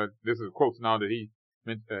mouth. This is quotes now that he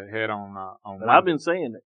had on and I've been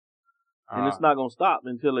saying that. And it's not going to stop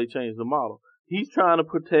until they change the model. He's trying to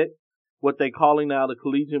protect what they're calling now the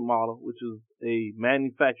collegiate model, which is a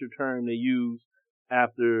manufactured term they use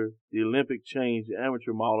after the Olympic changed the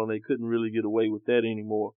amateur model, and they couldn't really get away with that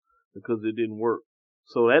anymore because it didn't work.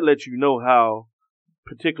 So that lets you know how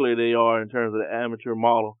particular they are in terms of the amateur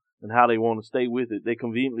model and how they want to stay with it. They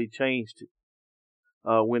conveniently changed it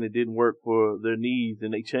when it didn't work for their needs,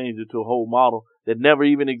 and they changed it to a whole model that never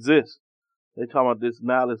even exists. They're talking about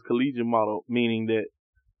this collegiate model, meaning that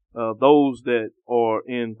those that are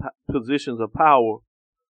in positions of power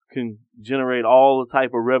can generate all the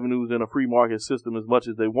type of revenues in a free market system as much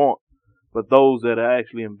as they want. But those that are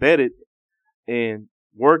actually embedded and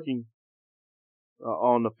working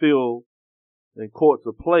on the field and courts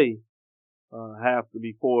of play have to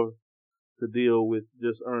be forced to deal with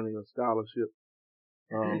just earning a scholarship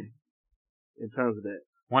in terms of that.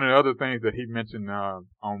 One of the other things that he mentioned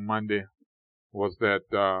on Monday was that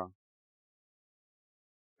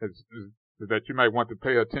that you might want to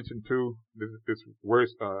pay attention to this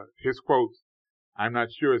worst. His quotes: "I'm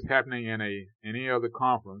not sure it's happening in any other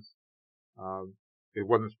conference. It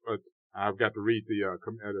wasn't. I've got to read the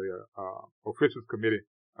officials committee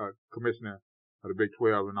commissioner of the Big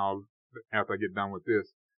 12 and all after I get done with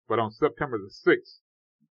this. But on September the 6th,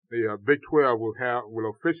 the Big 12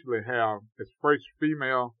 will officially have its first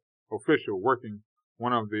female official working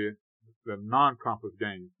one of the non-conference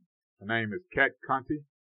games. Her name is Kat Conti.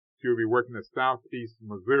 She will be working the Southeast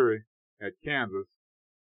Missouri at Kansas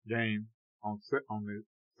game on the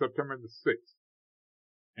September the 6th.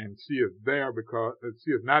 And she is there because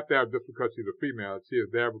she is not there just because she's a female. She is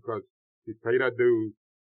there because she paid her dues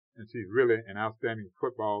and she's really an outstanding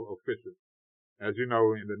football official. As you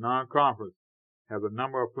know, in the non-conference has a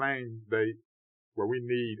number of playing dates where we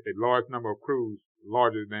need a large number of crews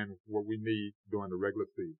larger than what we need during the regular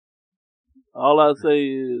season. All I say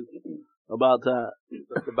is about time.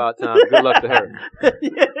 It's about time. Good luck to her.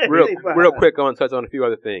 Real quick, I want to touch on a few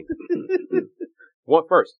other things. One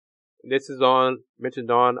first, this is mentioned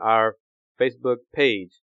on our Facebook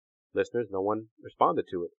page. Listeners, no one responded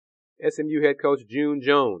to it. SMU head coach June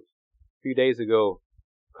Jones, a few days ago,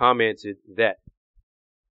 commented that,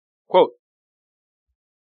 quote,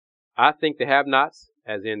 "I think the have-nots,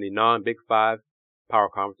 as in the non-Big Five power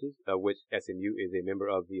conferences, of which SMU is a member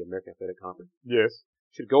of the American Athletic Conference, yes,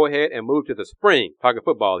 should go ahead and move to the spring. Talking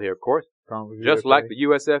football here, of course. Just like the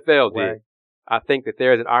USFL did. I think that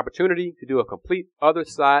there is an opportunity to do a complete other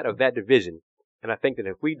side of that division. And I think that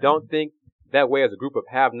if we don't think that way as a group of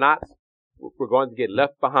have-nots, we're going to get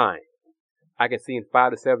left behind. I can see in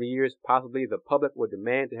 5 to 7 years, possibly the public will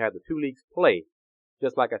demand to have the two leagues play,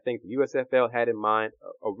 just like I think the USFL had in mind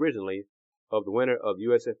originally of the winner of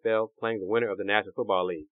USFL playing the winner of the National Football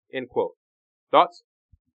League. End quote. Thoughts?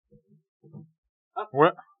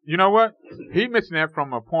 Well, you know what? He mentioned that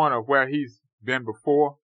from a point of where he's been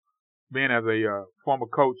before, being as a former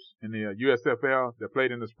coach in the USFL that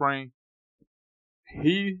played in the spring.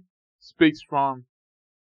 He speaks from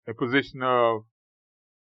a position of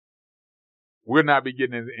we'll not be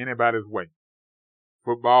getting in anybody's way.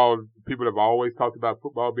 Football, people have always talked about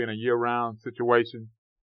football being a year-round situation.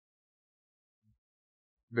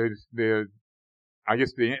 I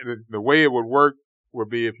guess the way it would work would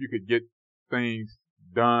be if you could get things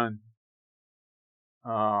done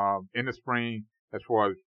in the spring as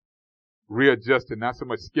far as readjusting, not so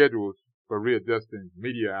much schedules, but readjusting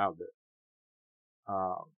media outlets.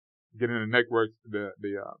 Getting the networks, the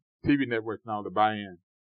TV networks now to buy in.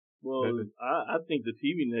 Well, I think the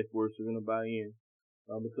TV networks are going to buy in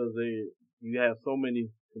because you have so many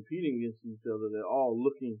competing against each other. They're all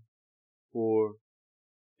looking for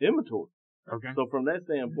inventory. Okay. So from that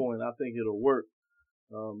standpoint, I think it'll work.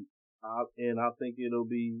 And I think it'll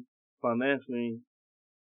be financially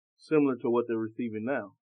similar to what they're receiving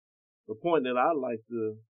now. The point that I like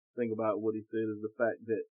to think about what he said is the fact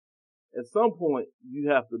that at some point you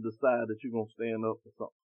have to decide that you're going to stand up for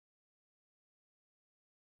something.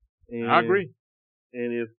 And, I agree.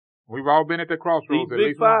 And if we've all been at the crossroads, these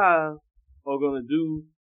Big Five are going to do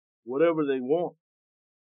whatever they want,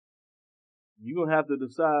 you're going to have to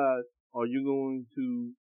decide, are you going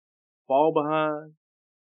to fall behind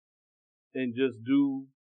and just do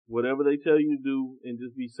whatever they tell you to do and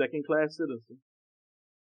just be second-class citizens?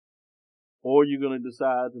 Or you're going to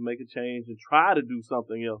decide to make a change and try to do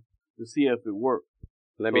something else to see if it works.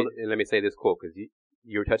 Let me say this quote, because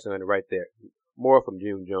you're touching on it right there. More from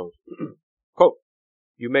June Jones. Quote,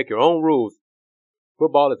 "You make your own rules.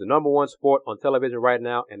 Football is the number one sport on television right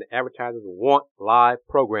now, and the advertisers want live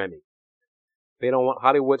programming. They don't want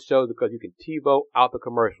Hollywood shows because you can TiVo out the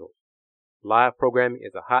commercials. Live programming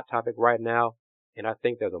is a hot topic right now, and I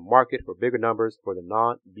think there's a market for bigger numbers for the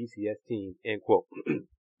non-BCS teams." End quote.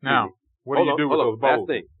 Now, what do you do with those bowls? Last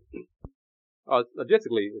thing.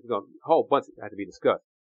 Logistically, a whole bunch has to be discussed.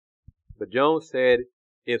 But Jones said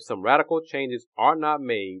if some radical changes are not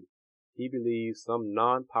made, he believes some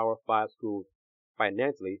non-Power 5 schools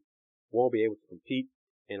financially won't be able to compete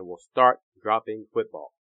and will start dropping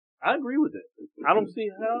football. I agree with that. I don't see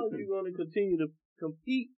how you're going to continue to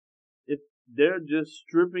compete if they're just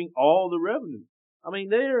stripping all the revenue. I mean,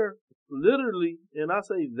 they're literally, and I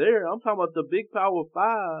say they're, I'm talking about the Big Power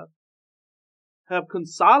 5 have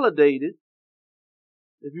consolidated,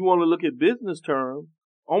 if you want to look at business terms,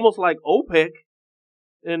 almost like OPEC,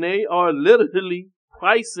 and they are literally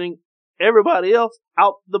pricing everybody else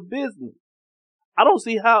out the business. I don't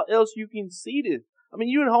see how else you can see this. I mean,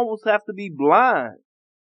 you almost have to be blind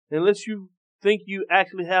unless you think you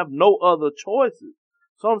actually have no other choices.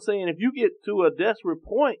 So I'm saying if you get to a desperate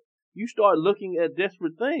point, you start looking at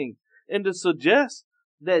desperate things. And to suggest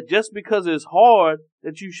that just because it's hard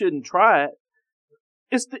that you shouldn't try it,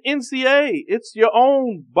 it's the NCAA. It's your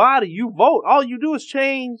own body. You vote. All you do is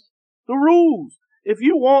change the rules. If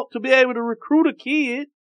you want to be able to recruit a kid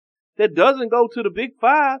that doesn't go to the Big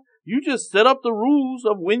Five, you just set up the rules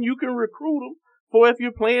of when you can recruit them for if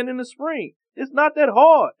you're playing in the spring. It's not that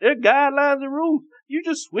hard. There are guidelines and rules. You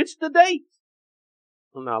just switch the dates.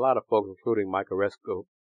 Well, now, a lot of folks, including Mike Oresco,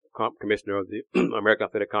 commissioner of the American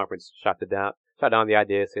Athletic Conference, shot down the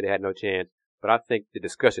idea, said they had no chance. But I think the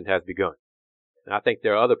discussion has begun. And I think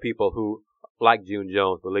there are other people who, like June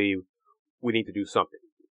Jones, believe we need to do something.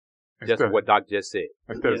 Just what Doc just said.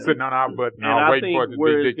 Instead of sitting on our butt and waiting for it to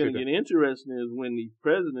where it's going to get interesting is when these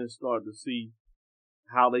presidents start to see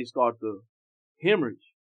how they start to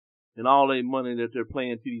hemorrhage and all their money that they're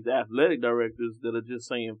paying to these athletic directors that are just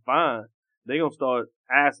saying fine. They're going to start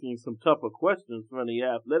asking some tougher questions from the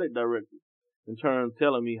athletic directors in terms of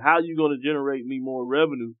telling me how you going to generate me more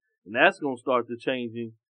revenue. And that's going to start to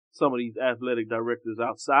changing some of these athletic directors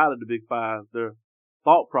outside of the Big Five, their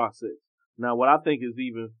thought process. Now, what I think is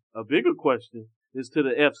even a bigger question is to the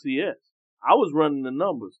FCS. I was running the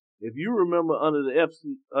numbers. If you remember under the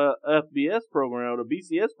FBS program or the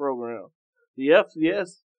BCS program, the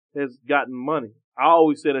FCS has gotten money. I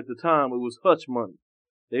always said at the time it was hush money.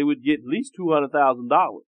 They would get at least $200,000.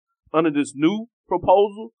 Under this new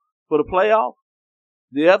proposal for the playoff,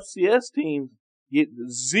 The FCS teams get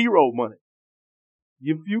zero money.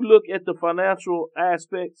 If you look at the financial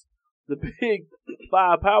aspects, the Big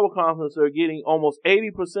 5 power conferences are getting almost 80%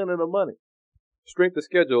 of the money. Strength of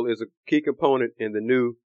schedule is a key component in the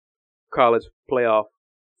new college playoff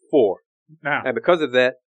 4. Now, And because of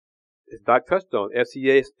that, as Doc touched on,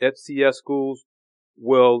 FCS schools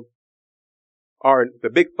the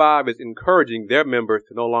Big 5 is encouraging their members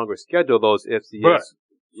to no longer schedule those FCS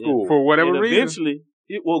schools. for whatever and reason, eventually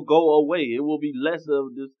it will go away. It will be less of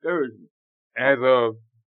a discouragement. as of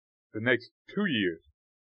the next 2 years,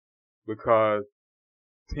 because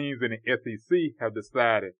teams in the SEC have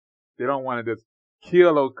decided they don't want to just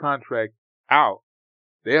kill those contracts out.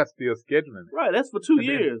 They're still scheduling it. Right, that's for 2 And then-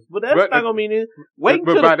 years. But that's but- not going to mean it. Wait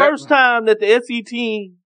but until by the that- first time that the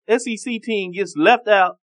SEC team gets left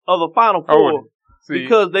out of the Final Four See,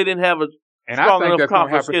 because they didn't have a and I strong think enough that's going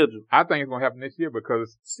to conference happen. schedule. I think it's going to happen this year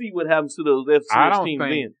because See what happens to those I FCS don't teams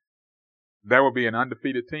think- then. there will be an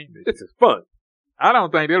undefeated team this year. This is fun. I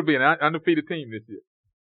don't think there'll be an undefeated team this year.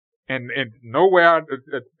 And nowhere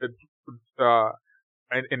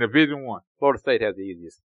in Division 1. Florida State has the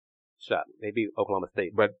easiest shot. Maybe Oklahoma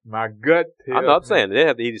State. But my gut tells I'm not me- saying they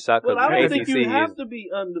have the easiest shot because Well, I don't the think ACC you have is. to be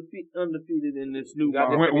undefeated in this new You got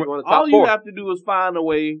to model. be one of the top All you four. have to do is find a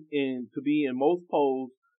way to be in most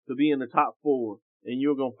polls, to be in the top 4, and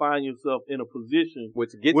you're going to find yourself in a position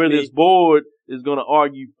Which gets where me, this board is going to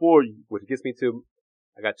argue for you. which gets me to,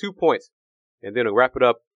 I got 2 points, and then to wrap it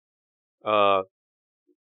up,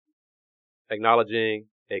 acknowledging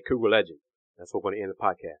a Cougar legend. That's what we're going to end the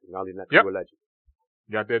podcast. Acknowledging that Yep. Cougar legend.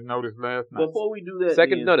 Got that notice last night. Before we do that,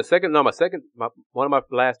 One of my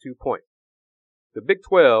last 2 points. The Big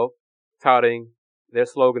 12 touting their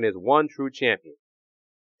slogan is one true champion.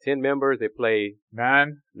 10 members, they play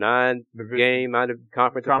 9 9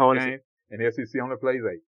 conference opponents. games, and the SEC only plays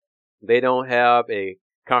 8. They don't have a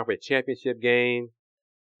conference championship game.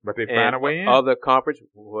 But they And find a way in. Other conference,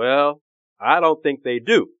 well, I don't think they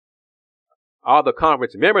do. All the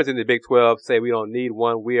conference members in the Big 12 say we don't need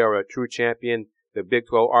one. We are a true champion. The Big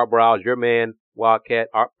 12, Art Browse, your man, Wildcat,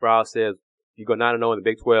 Art Browse says, you go 9-0 in the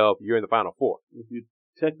Big 12, you're in the Final Four. if you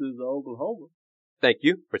Texas or Oklahoma, Thank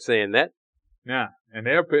you for saying that. Now, and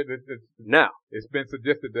Now, it's been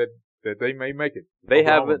suggested that they may make it. they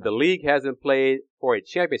Oklahoma haven't, the league hasn't played for a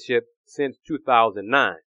championship since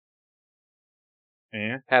 2009.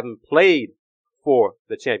 And Haven't played for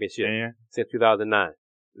the championship since 2009.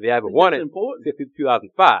 They haven't won it important. since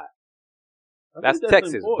 2005. That's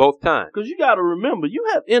Texas, both times. Because you got to remember, you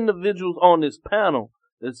have individuals on this panel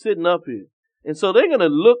that's sitting up here. And so they're going to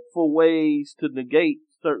look for ways to negate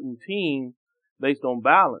certain teams based on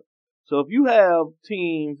balance. So if you have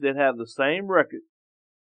teams that have the same record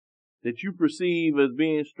that you perceive as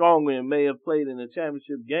being stronger and may have played in a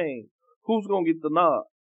championship game, who's going to get the nod?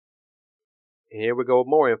 And here we go with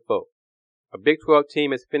more info. A Big 12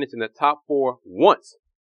 team has finished in the top 4 once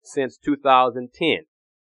since 2010.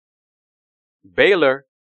 Baylor,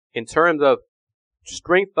 in terms of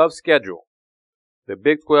strength of schedule, the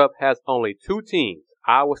Big 12 has only 2 teams,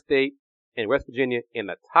 Iowa State and West Virginia, in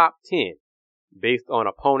the top 10 based on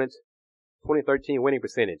opponents' 2013 winning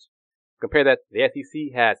percentage. Compare that, the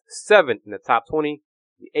SEC has 7 in the top 20.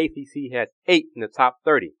 The ACC has 8 in the top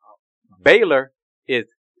 30. Baylor is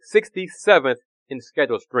 67th in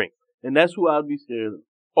schedule strength. And that's who I'd be scared of.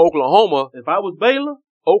 Oklahoma, If I was Baylor,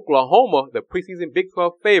 the preseason Big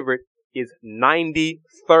 12 favorite, is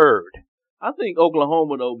 93rd. I think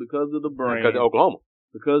Oklahoma, though, because of the brand. Because of Oklahoma.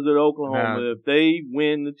 Because of Oklahoma, Nah. if they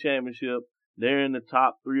win the championship, they're in the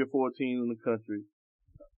top 3 or 4 teams in the country.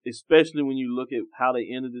 Especially when you look at how they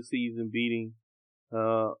ended the season beating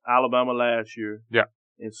Alabama last year. Yeah.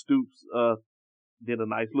 And Stoops did a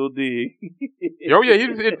nice little dig. oh yeah,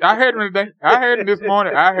 I heard him today. I heard him this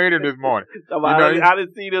morning. I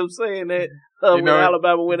didn't see them saying that when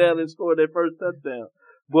Alabama went out and scored their first touchdown.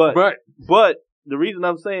 But the reason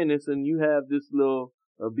I'm saying this, and you have this little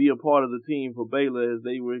be a part of the team for Baylor, as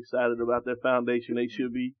they were excited about their foundation. They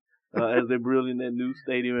should be as they're building that new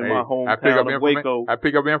stadium in my hometown of Waco. I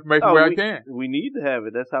pick up information where I can. We need to have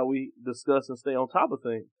it. That's how we discuss and stay on top of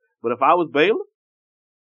things. But if I was Baylor,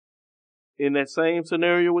 in that same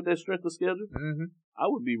scenario with that strength of schedule, I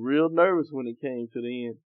would be real nervous when it came to the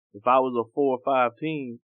end. If I was a 4 or 5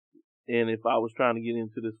 team, and if I was trying to get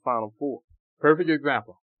into this Final Four. Perfect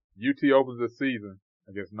example. UT opens the season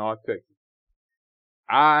against North Texas.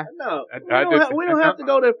 We don't have to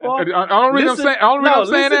go that far. Only reason I'm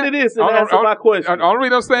saying listen to this and answer my question. Only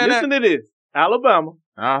reason I'm saying listen to this. Alabama.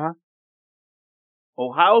 Uh-huh.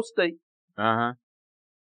 Ohio State. Uh-huh.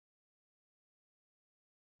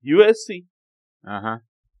 USC. Uh-huh.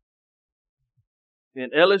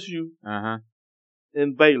 and LSU Uh-huh.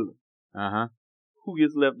 and Baylor. Uh-huh. Who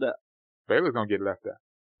gets left out? Baylor's gonna get left out.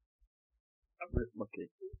 Okay.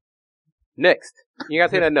 Next. You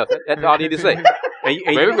gotta say that enough. That's all you need to say. And you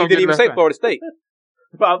Baylor's gonna didn't get even left say out. Florida State.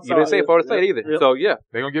 You didn't say Florida State either. Yep. So, yeah.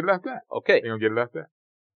 They're gonna get left out. Okay. They're gonna get left out.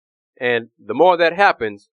 And the more that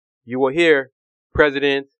happens, you will hear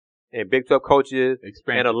presidents and Big 12 coaches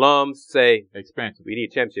Expansion. and alums say, Expansion. we need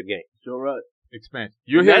a championship game. You're right. Expansion.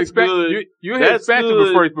 You'll hear expansion. You hear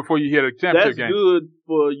expansion first before you hear the championship game. That's good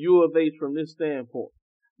for U of H from this standpoint.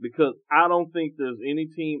 Because I don't think there's any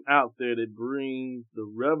team out there that brings the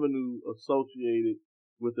revenue associated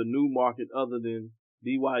with a new market other than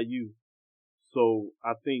BYU. So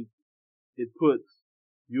I think it puts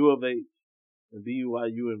U of H and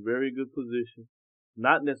BYU in very good position.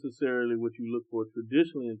 Not necessarily what you look for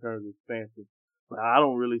traditionally in terms of expansion, but I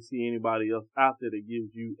don't really see anybody else out there that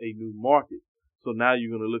gives you a new market. So now you're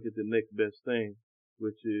going to look at the next best thing,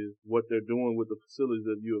 which is what they're doing with the facilities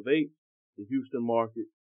of U of H, the Houston market,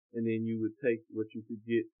 and then you would take what you could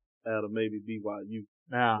get out of maybe BYU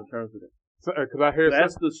Now, in terms of that. because I hear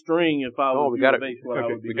That's the string if I was we U gotta, of H, what I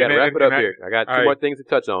would be we gotta doing. wrap it up and here. I got two all more right. things to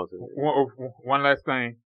touch on. one last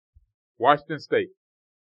thing. Washington State,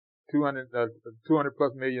 $200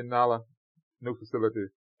 plus million new facility,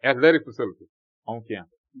 athletic facility on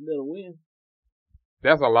campus. You better win.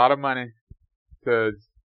 That's a lot of money that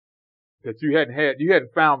you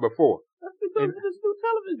hadn't found before. That's because of this new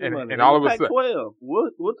television money. And all of a sudden, Pac-12.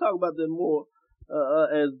 We'll talk about that more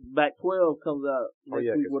as Pac-12 comes out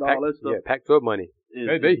next week with all that stuff. Yeah, Pac-12 money.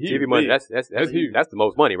 They huge. TV money. That's huge. That's the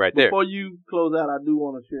most money right there. Before you close out, I do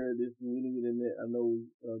want to share this. And we didn't get in there. I know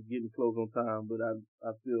getting close on time, but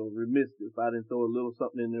I feel remiss if I didn't throw a little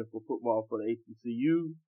something in there for football for the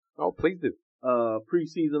HBCU. Oh, please do.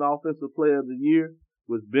 Preseason offensive player of the year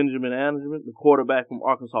was Benjamin Anderson, the quarterback from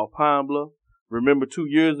Arkansas Pine Bluff. Remember 2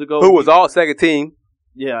 years ago? Who was all second team?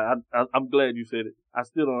 Yeah, I'm glad you said it. I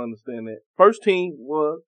still don't understand that. First team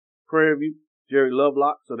was Prairie View, Jerry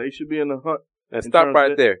Lovelock, so they should be in the hunt. And stop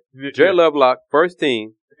right there. Jerry Lovelock, first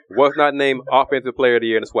team, was not named Offensive Player of the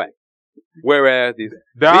Year in the SWAC. Whereas the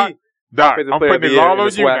Doc, Offensive I'm Player of putting the this Year all in the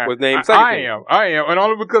on you SWAC now. was named second team. I am, and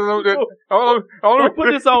only because of that. Don't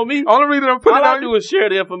put this on me. Only reason I'm putting All it I on do you. is share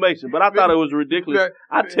the information, but I thought it was ridiculous.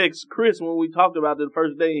 I text Chris when we talked about it the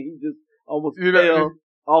first day, and he just almost fell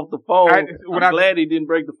off the phone. I'm glad he didn't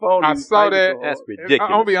break the phone. I saw that. That's ridiculous.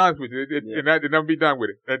 I'm gonna be honest with you, and I'm be done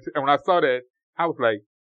with it. And when I saw that, I was like,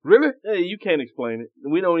 really? Hey, you can't explain it.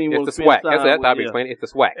 We don't even want to It's the SWAC. spend time That's how I with- explain it. It's the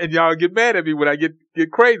SWAC. And y'all get mad at me when I get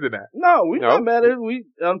crazy now. No, we're No. not mad at it.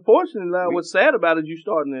 Unfortunately, what's sad about it, you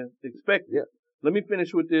starting to expect it. Yeah. Let me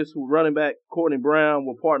finish with this. Running back Courtney Brown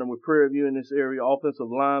will partner with Prairie View in this area. Offensive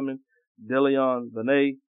lineman Deleon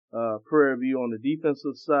Benet, Prairie View on the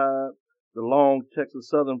defensive side. The long Texas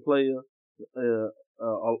Southern player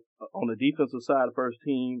on the defensive side of first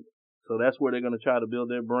team. So that's where they're going to try to build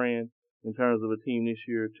their brand in terms of a team this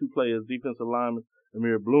year. Two players, defensive lineman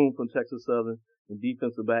Amir Bloom from Texas Southern and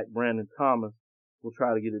defensive back Brandon Thomas will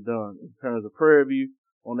try to get it done. In terms of Prairie View,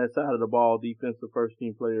 on that side of the ball, defensive first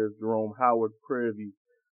team players Jerome Howard, Prairie View.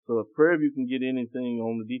 So if Prairie View can get anything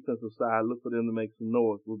on the defensive side, look for them to make some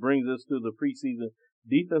noise. What brings us to the preseason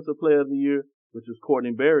defensive player of the year, which is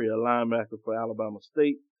Courtney Berry, a linebacker for Alabama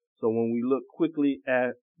State. So when we look quickly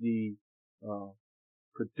at the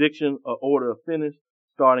prediction or order of finish,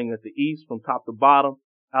 starting at the east from top to bottom,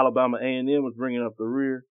 Alabama A&M was bringing up the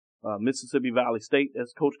rear. Mississippi Valley State,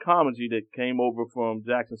 that's Coach Comedy that came over from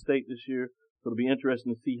Jackson State this year. So it'll be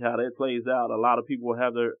interesting to see how that plays out. A lot of people will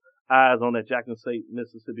have their eyes on that Jackson State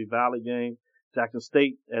Mississippi Valley game. Jackson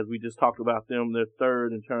State, as we just talked about them, they're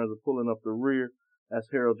third in terms of pulling up the rear. That's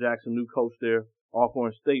Harold Jackson, new coach there.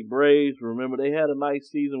 Alcorn State Braves, remember they had a nice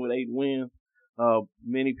season with 8 wins.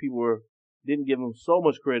 Many people didn't give them so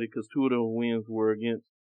much credit because 2 of those wins were against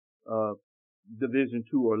Division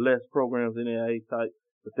II or less programs in NAIA type.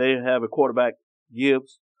 But they have a quarterback,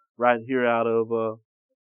 Gibbs, right here out of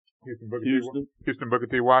Houston Booker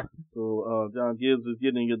T. Washington. So John Gibbs is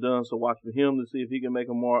getting it done, so watch for him to see if he can make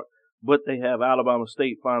a mark. But they have Alabama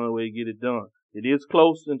State finding a way to get it done. It is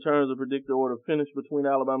close in terms of predicted order of finish between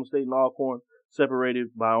Alabama State and Alcorn, separated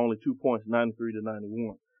by only 2 points, 93 to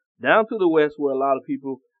 91. Down to the west, where a lot of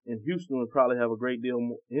people in Houston would probably have a great deal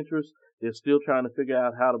more interest. They're still trying to figure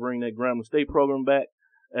out how to bring that Grambling State program back.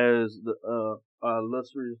 As the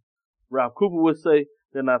illustrious Ralph Cooper would say,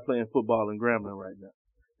 they're not playing football in Grambling right now.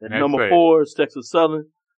 At number 4 is Texas Southern.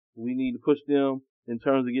 We need to push them in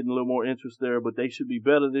terms of getting a little more interest there, but they should be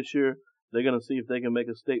better this year. They're going to see if they can make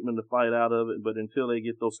a statement to fight out of it, but until they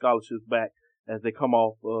get those scholarships back as they come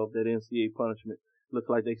off of that NCAA punishment, looks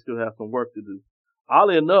like they still have some work to do.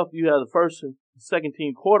 oddly enough, you have the first and second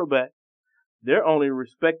team quarterback. They're only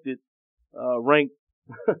respected, ranked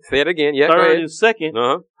Say it again. Yeah, third and second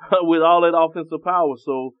Uh-huh. with all that offensive power.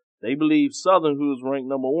 So they believe Southern, who is ranked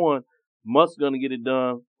number 1, must going to get it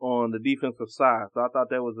done on the defensive side. So I thought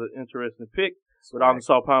that was an interesting pick. With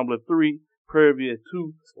Arkansas Pine Bluff 3, Prairie View at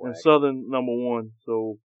 2, and Southern number 1.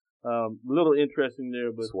 So a little interesting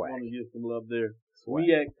there, but want to give some love there.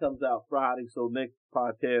 MEAC comes out Friday, so next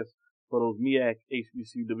podcast for those MEAC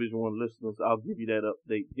HBCU Division I listeners, I'll give you that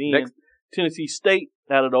update. Then Next. Tennessee State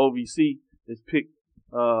out of the OVC is picked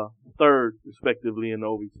third, respectively, in the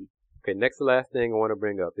OVC. Okay, next to last thing I want to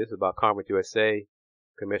bring up. This is about Conference USA.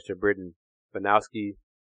 Commissioner Britton Banowski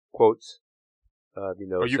quotes,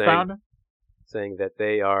 saying that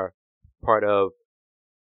they are part of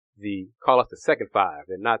call us the second five.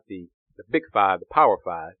 They're not the big five, the power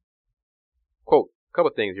five. Quote, a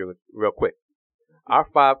couple of things here real quick. Our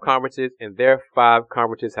 5 conferences and their 5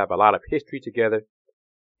 conferences have a lot of history together,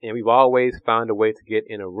 and we've always found a way to get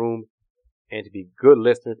in a room and to be good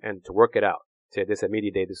listeners and to work it out. Said this at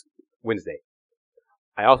Media Day this Wednesday.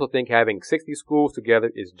 I also think having 60 schools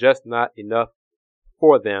together is just not enough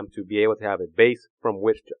for them to be able to have a base from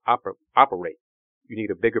which to operate. You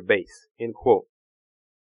need a bigger base. End quote.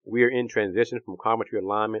 We are in transition from conference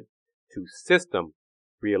realignment to system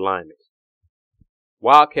realignment.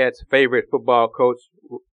 Wildcats' favorite football coach,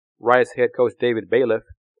 Rice head coach David Bailiff,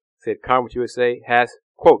 said Conference USA has,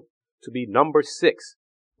 quote, to be number 6.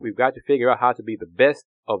 We've got to figure out how to be the best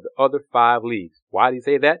of the other 5 leagues. Why did he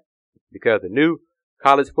say that? Because the new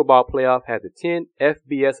college football playoff has the 10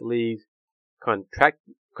 FBS leagues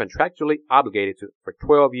contractually obligated for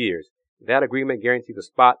 12 years. That agreement guarantees a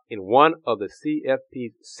spot in one of the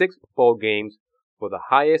CFP's 6 bowl games for the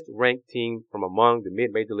highest ranked team from among the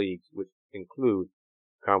mid-major leagues, which include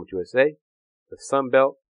Conference USA, the Sun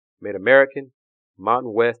Belt, Mid-American,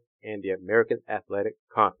 Mountain West, and the American Athletic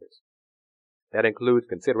Conference. That includes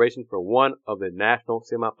consideration for one of the national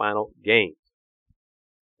semifinal games.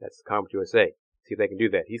 That's Conference USA. See if they can do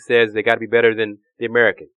that. He says they got to be better than the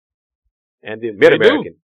American and the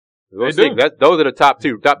Mid-American. Those are the top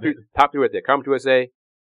two right there. Conference USA,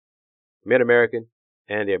 Mid-American,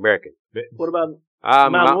 and the American. What about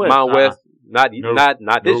Mountain West? Not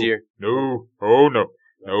this year. No. Oh no.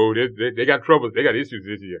 No, they got troubles. They got issues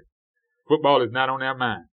this year. Football is not on their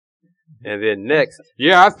mind. And then next.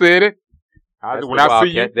 Yeah, I said it. When I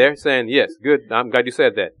see you. They're saying, yes, good. I'm glad you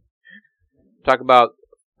said that. Talk about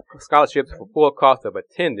scholarships for full cost of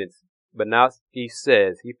attendance. Banowski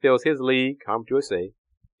says he feels his league, Conference USA,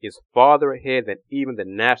 is farther ahead than even the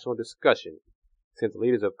national discussion, since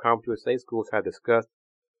leaders of Conference USA schools have discussed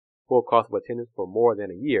full cost of attendance for more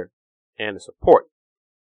than a year and the support.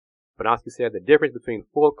 Banowski said the difference between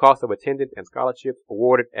full cost of attendance and scholarships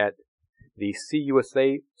awarded at the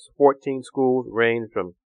CUSA 14 schools range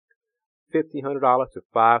from $1,500 to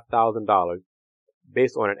 $5,000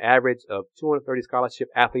 based on an average of 230 scholarship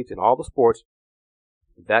athletes in all the sports.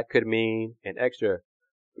 That could mean an extra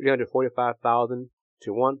 $345,000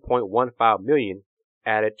 to $1.15 million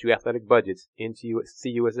added to athletic budgets in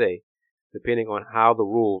CUSA, depending on how the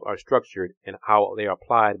rules are structured and how they are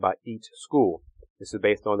applied by each school. This is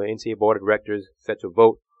based on the NCAA Board of Directors set to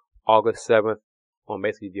vote August 7th on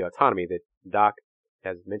basically the autonomy that Doc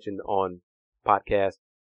has mentioned on podcasts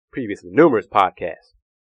previously, numerous podcasts.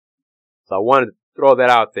 So I wanted to throw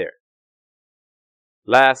that out there.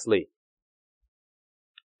 Lastly,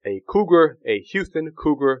 a Houston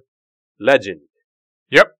Cougar legend.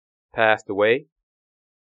 Yep. Passed away.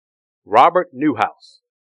 Robert Newhouse.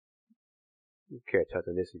 You care to touch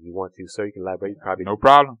on this if you want to, sir. You can elaborate. Probably no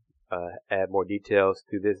problem. Add more details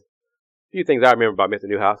to this. A few things I remember about Mr.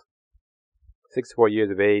 Newhouse. 64 years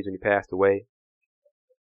of age when he passed away.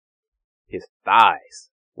 His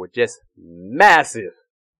thighs were just massive.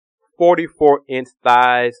 44-inch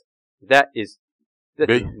thighs. That's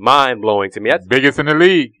mind blowing to me. That's biggest in the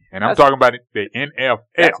league, and I'm talking about the NFL.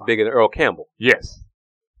 That's bigger than Earl Campbell. Yes.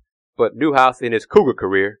 But Newhouse in his Cougar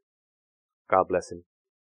career, God bless him,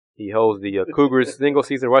 he holds the Cougars single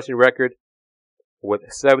season rushing record with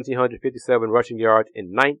 1,757 rushing yards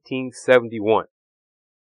in 1971.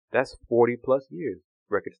 That's 40 plus years.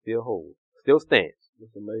 Record still stands.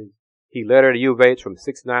 That's amazing. He led at U of H from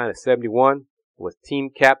 69 to 71, was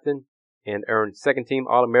team captain, and earned second team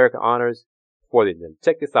All-American honors for the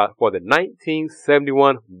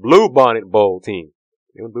 1971 Bluebonnet Bowl team.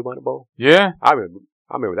 You remember the Bluebonnet Bowl? Yeah. I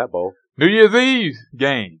remember that bowl. New Year's Eve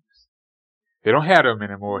games. They don't have them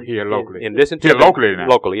anymore here locally. In addition to locally,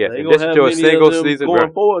 yes. In addition to a single season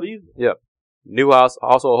going forward either. Yep. Newhouse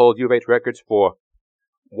also holds U of H records for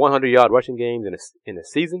 100-yard rushing games in a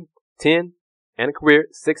season, 10, and a career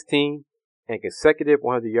 16, and consecutive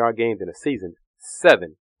 100-yard games in a season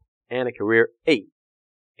 7, and a career 8.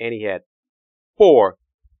 And he had 4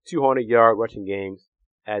 200-yard rushing games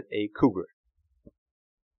as a Cougar.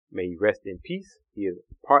 May he rest in peace. He is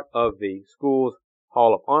part of the school's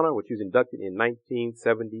Hall of Honor, which he was inducted in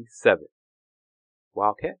 1977.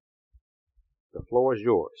 Wildcat, the floor is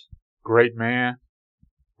yours. Great man,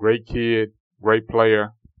 great kid, great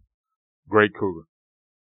player, great Cougar.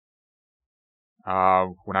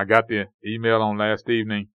 When I got the email on last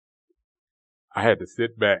evening, I had to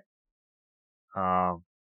sit back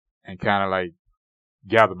and kind of like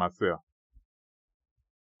gather myself.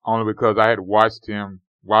 Only because I had watched him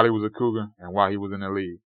while he was a Cougar and while he was in the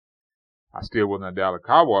league. I still wasn't a Dallas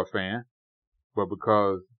Cowboy fan, but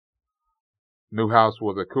because Newhouse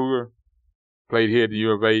was a Cougar, played here at the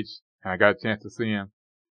U of H, and I got a chance to see him,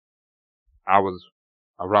 I was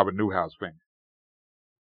a Robert Newhouse fan.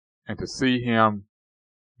 And to see him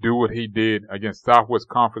do what he did against Southwest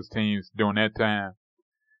Conference teams during that time,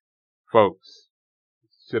 folks,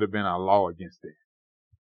 should have been a law against it.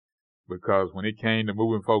 Because when it came to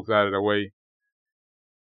moving folks out of the way,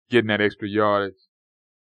 getting that extra yardage,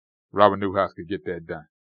 Robert Newhouse could get that done.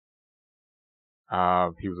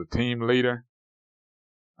 He was a team leader,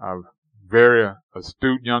 a very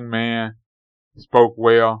astute young man, spoke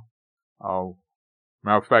well.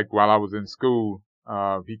 Matter of fact, while I was in school,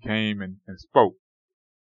 he came and spoke.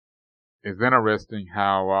 It's interesting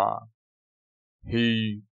how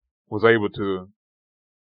he was able to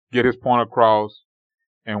get his point across,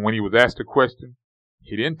 and when he was asked a question,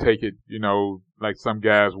 he didn't take it, like some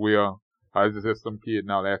guys will. It's just some kid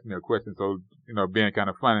now asked me a question, so, being kind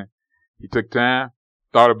of funny. He took time,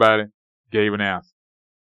 thought about it, gave an answer.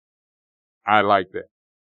 I like that.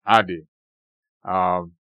 I did.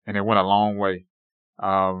 And it went a long way.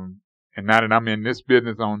 And now that I'm in this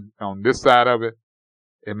business on this side of it,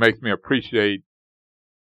 it makes me appreciate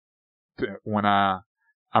when I'm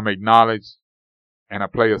acknowledged and a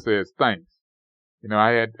player says thanks.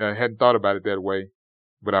 I hadn't thought about it that way,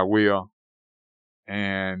 but I will.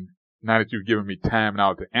 And now that you've given me time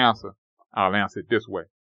now to answer, I'll answer it this way.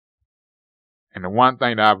 And the one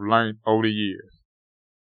thing that I've learned over the years,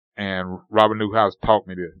 and Robert Newhouse taught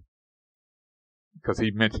me this, because he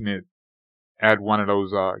mentioned it at one of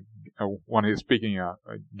those, one of his speaking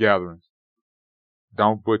gatherings.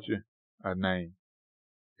 Don't butcher a name.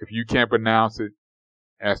 If you can't pronounce it,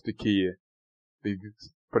 ask the kid. They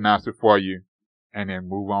pronounce it for you, and then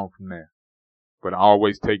move on from there. But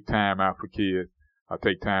always take time out for kids. I'll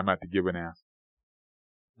take time out to give an answer.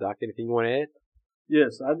 Doc, anything you want to add?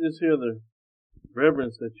 Yes, I just hear the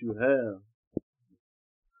reverence that you have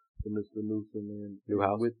for Mr. Newsom and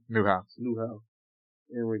Newhouse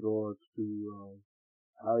in regards to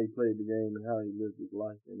how he played the game and how he lived his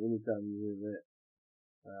life. And anytime you hear that,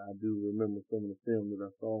 I do remember some of the film that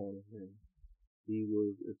I saw on him. And he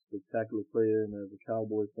was a spectacular player, and as a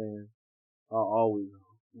Cowboy fan, I always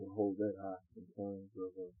will hold that high in terms of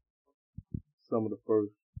some of the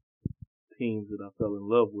first teams that I fell in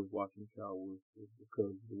love with watching the Cowboys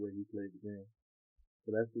because of the way he played the game.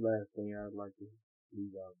 So that's the last thing I'd like to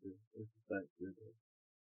leave out there. It's the fact that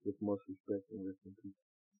with much respect and rest in peace.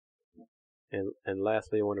 And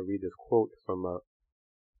lastly, I want to read this quote from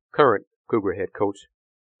current Cougar head coach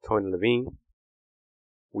Tony Levine.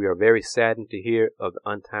 We are very saddened to hear of the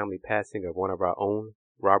untimely passing of one of our own,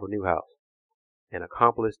 Robert Newhouse, an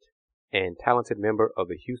accomplished and talented member of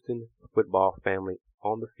the Houston football family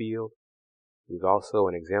on the field. He was also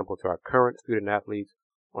an example to our current student athletes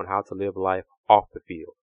on how to live life off the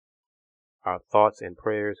field. Our thoughts and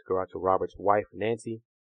prayers go out to Robert's wife, Nancy,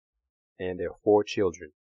 and their 4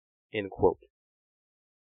 children. End quote.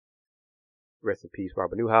 Rest in peace,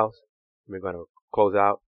 Robert Newhouse. We're going to close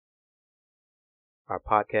out our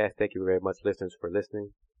podcast. Thank you very much, listeners, for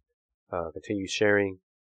listening. Continue sharing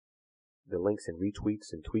the links and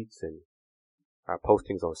retweets and tweets and our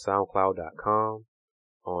postings on SoundCloud.com,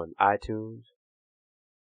 on iTunes.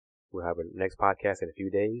 We'll have our next podcast in a few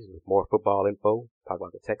days with more football info. Talk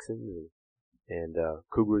about the Texans and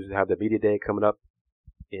Cougars have the media day coming up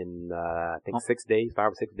in I think 6 days,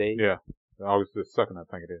 5 or 6 days. Yeah, August the 2nd, I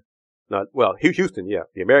think it is. No, well, Houston, yeah.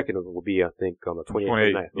 The American will be, I think, on the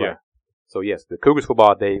 28th. 29th, yeah. Right. So yes, the Cougars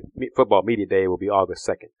football media day will be August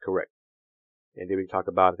 2nd, correct. And then we talk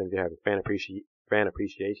about, I think they're having fan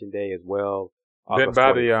appreciation day as well, August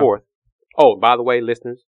 24th. Oh, by the way,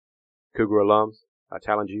 listeners, Cougar alums, I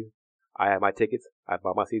challenge you. I have my tickets. I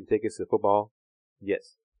bought my season tickets to football.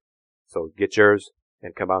 Yes. So get yours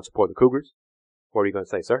and come out and support the Cougars. What are you going to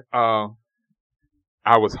say, sir?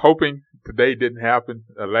 I was hoping today didn't happen.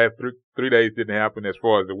 The last 3 days didn't happen as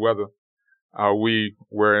far as the weather. we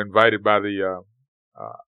were invited by the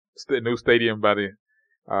new stadium by the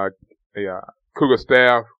Cougar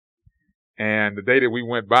staff, and the day that we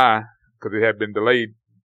went by, because it had been delayed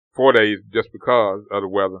 4 days just because of the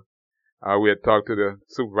weather, we had talked to the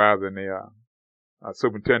supervisor and the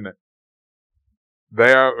superintendent.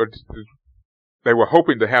 They were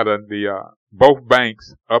hoping to have the both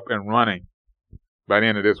banks up and running by the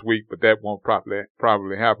end of this week, but that won't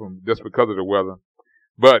probably happen just because of the weather.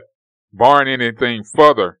 But barring anything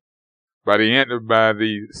further, by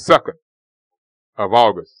the 2nd of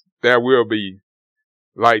August, there will be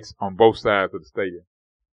lights on both sides of the stadium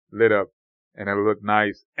lit up, and it'll look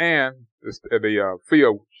nice, and the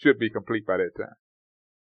field should be complete by that time.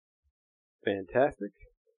 Fantastic.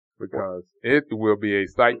 Because it will be a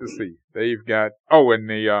sight to see. They've got, and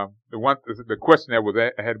the question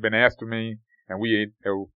that had been asked to me, and we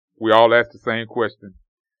all asked the same question.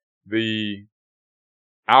 The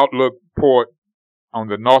outlook port on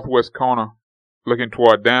the northwest corner, looking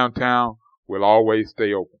toward downtown, will always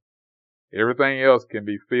stay open. Everything else can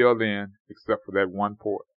be filled in except for that one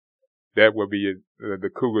port. That will be the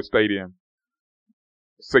Cougar Stadium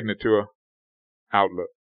signature outlook.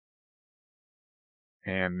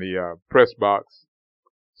 And the press box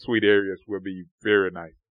suite areas will be very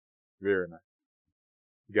nice. Very nice.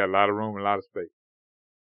 You got a lot of room and a lot of space.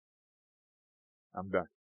 I'm done.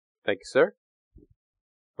 Thank you, sir.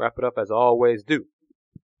 Wrap it up as I always do.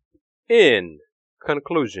 In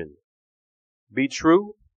conclusion, be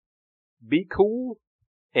true, be cool,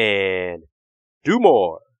 and do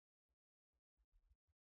more.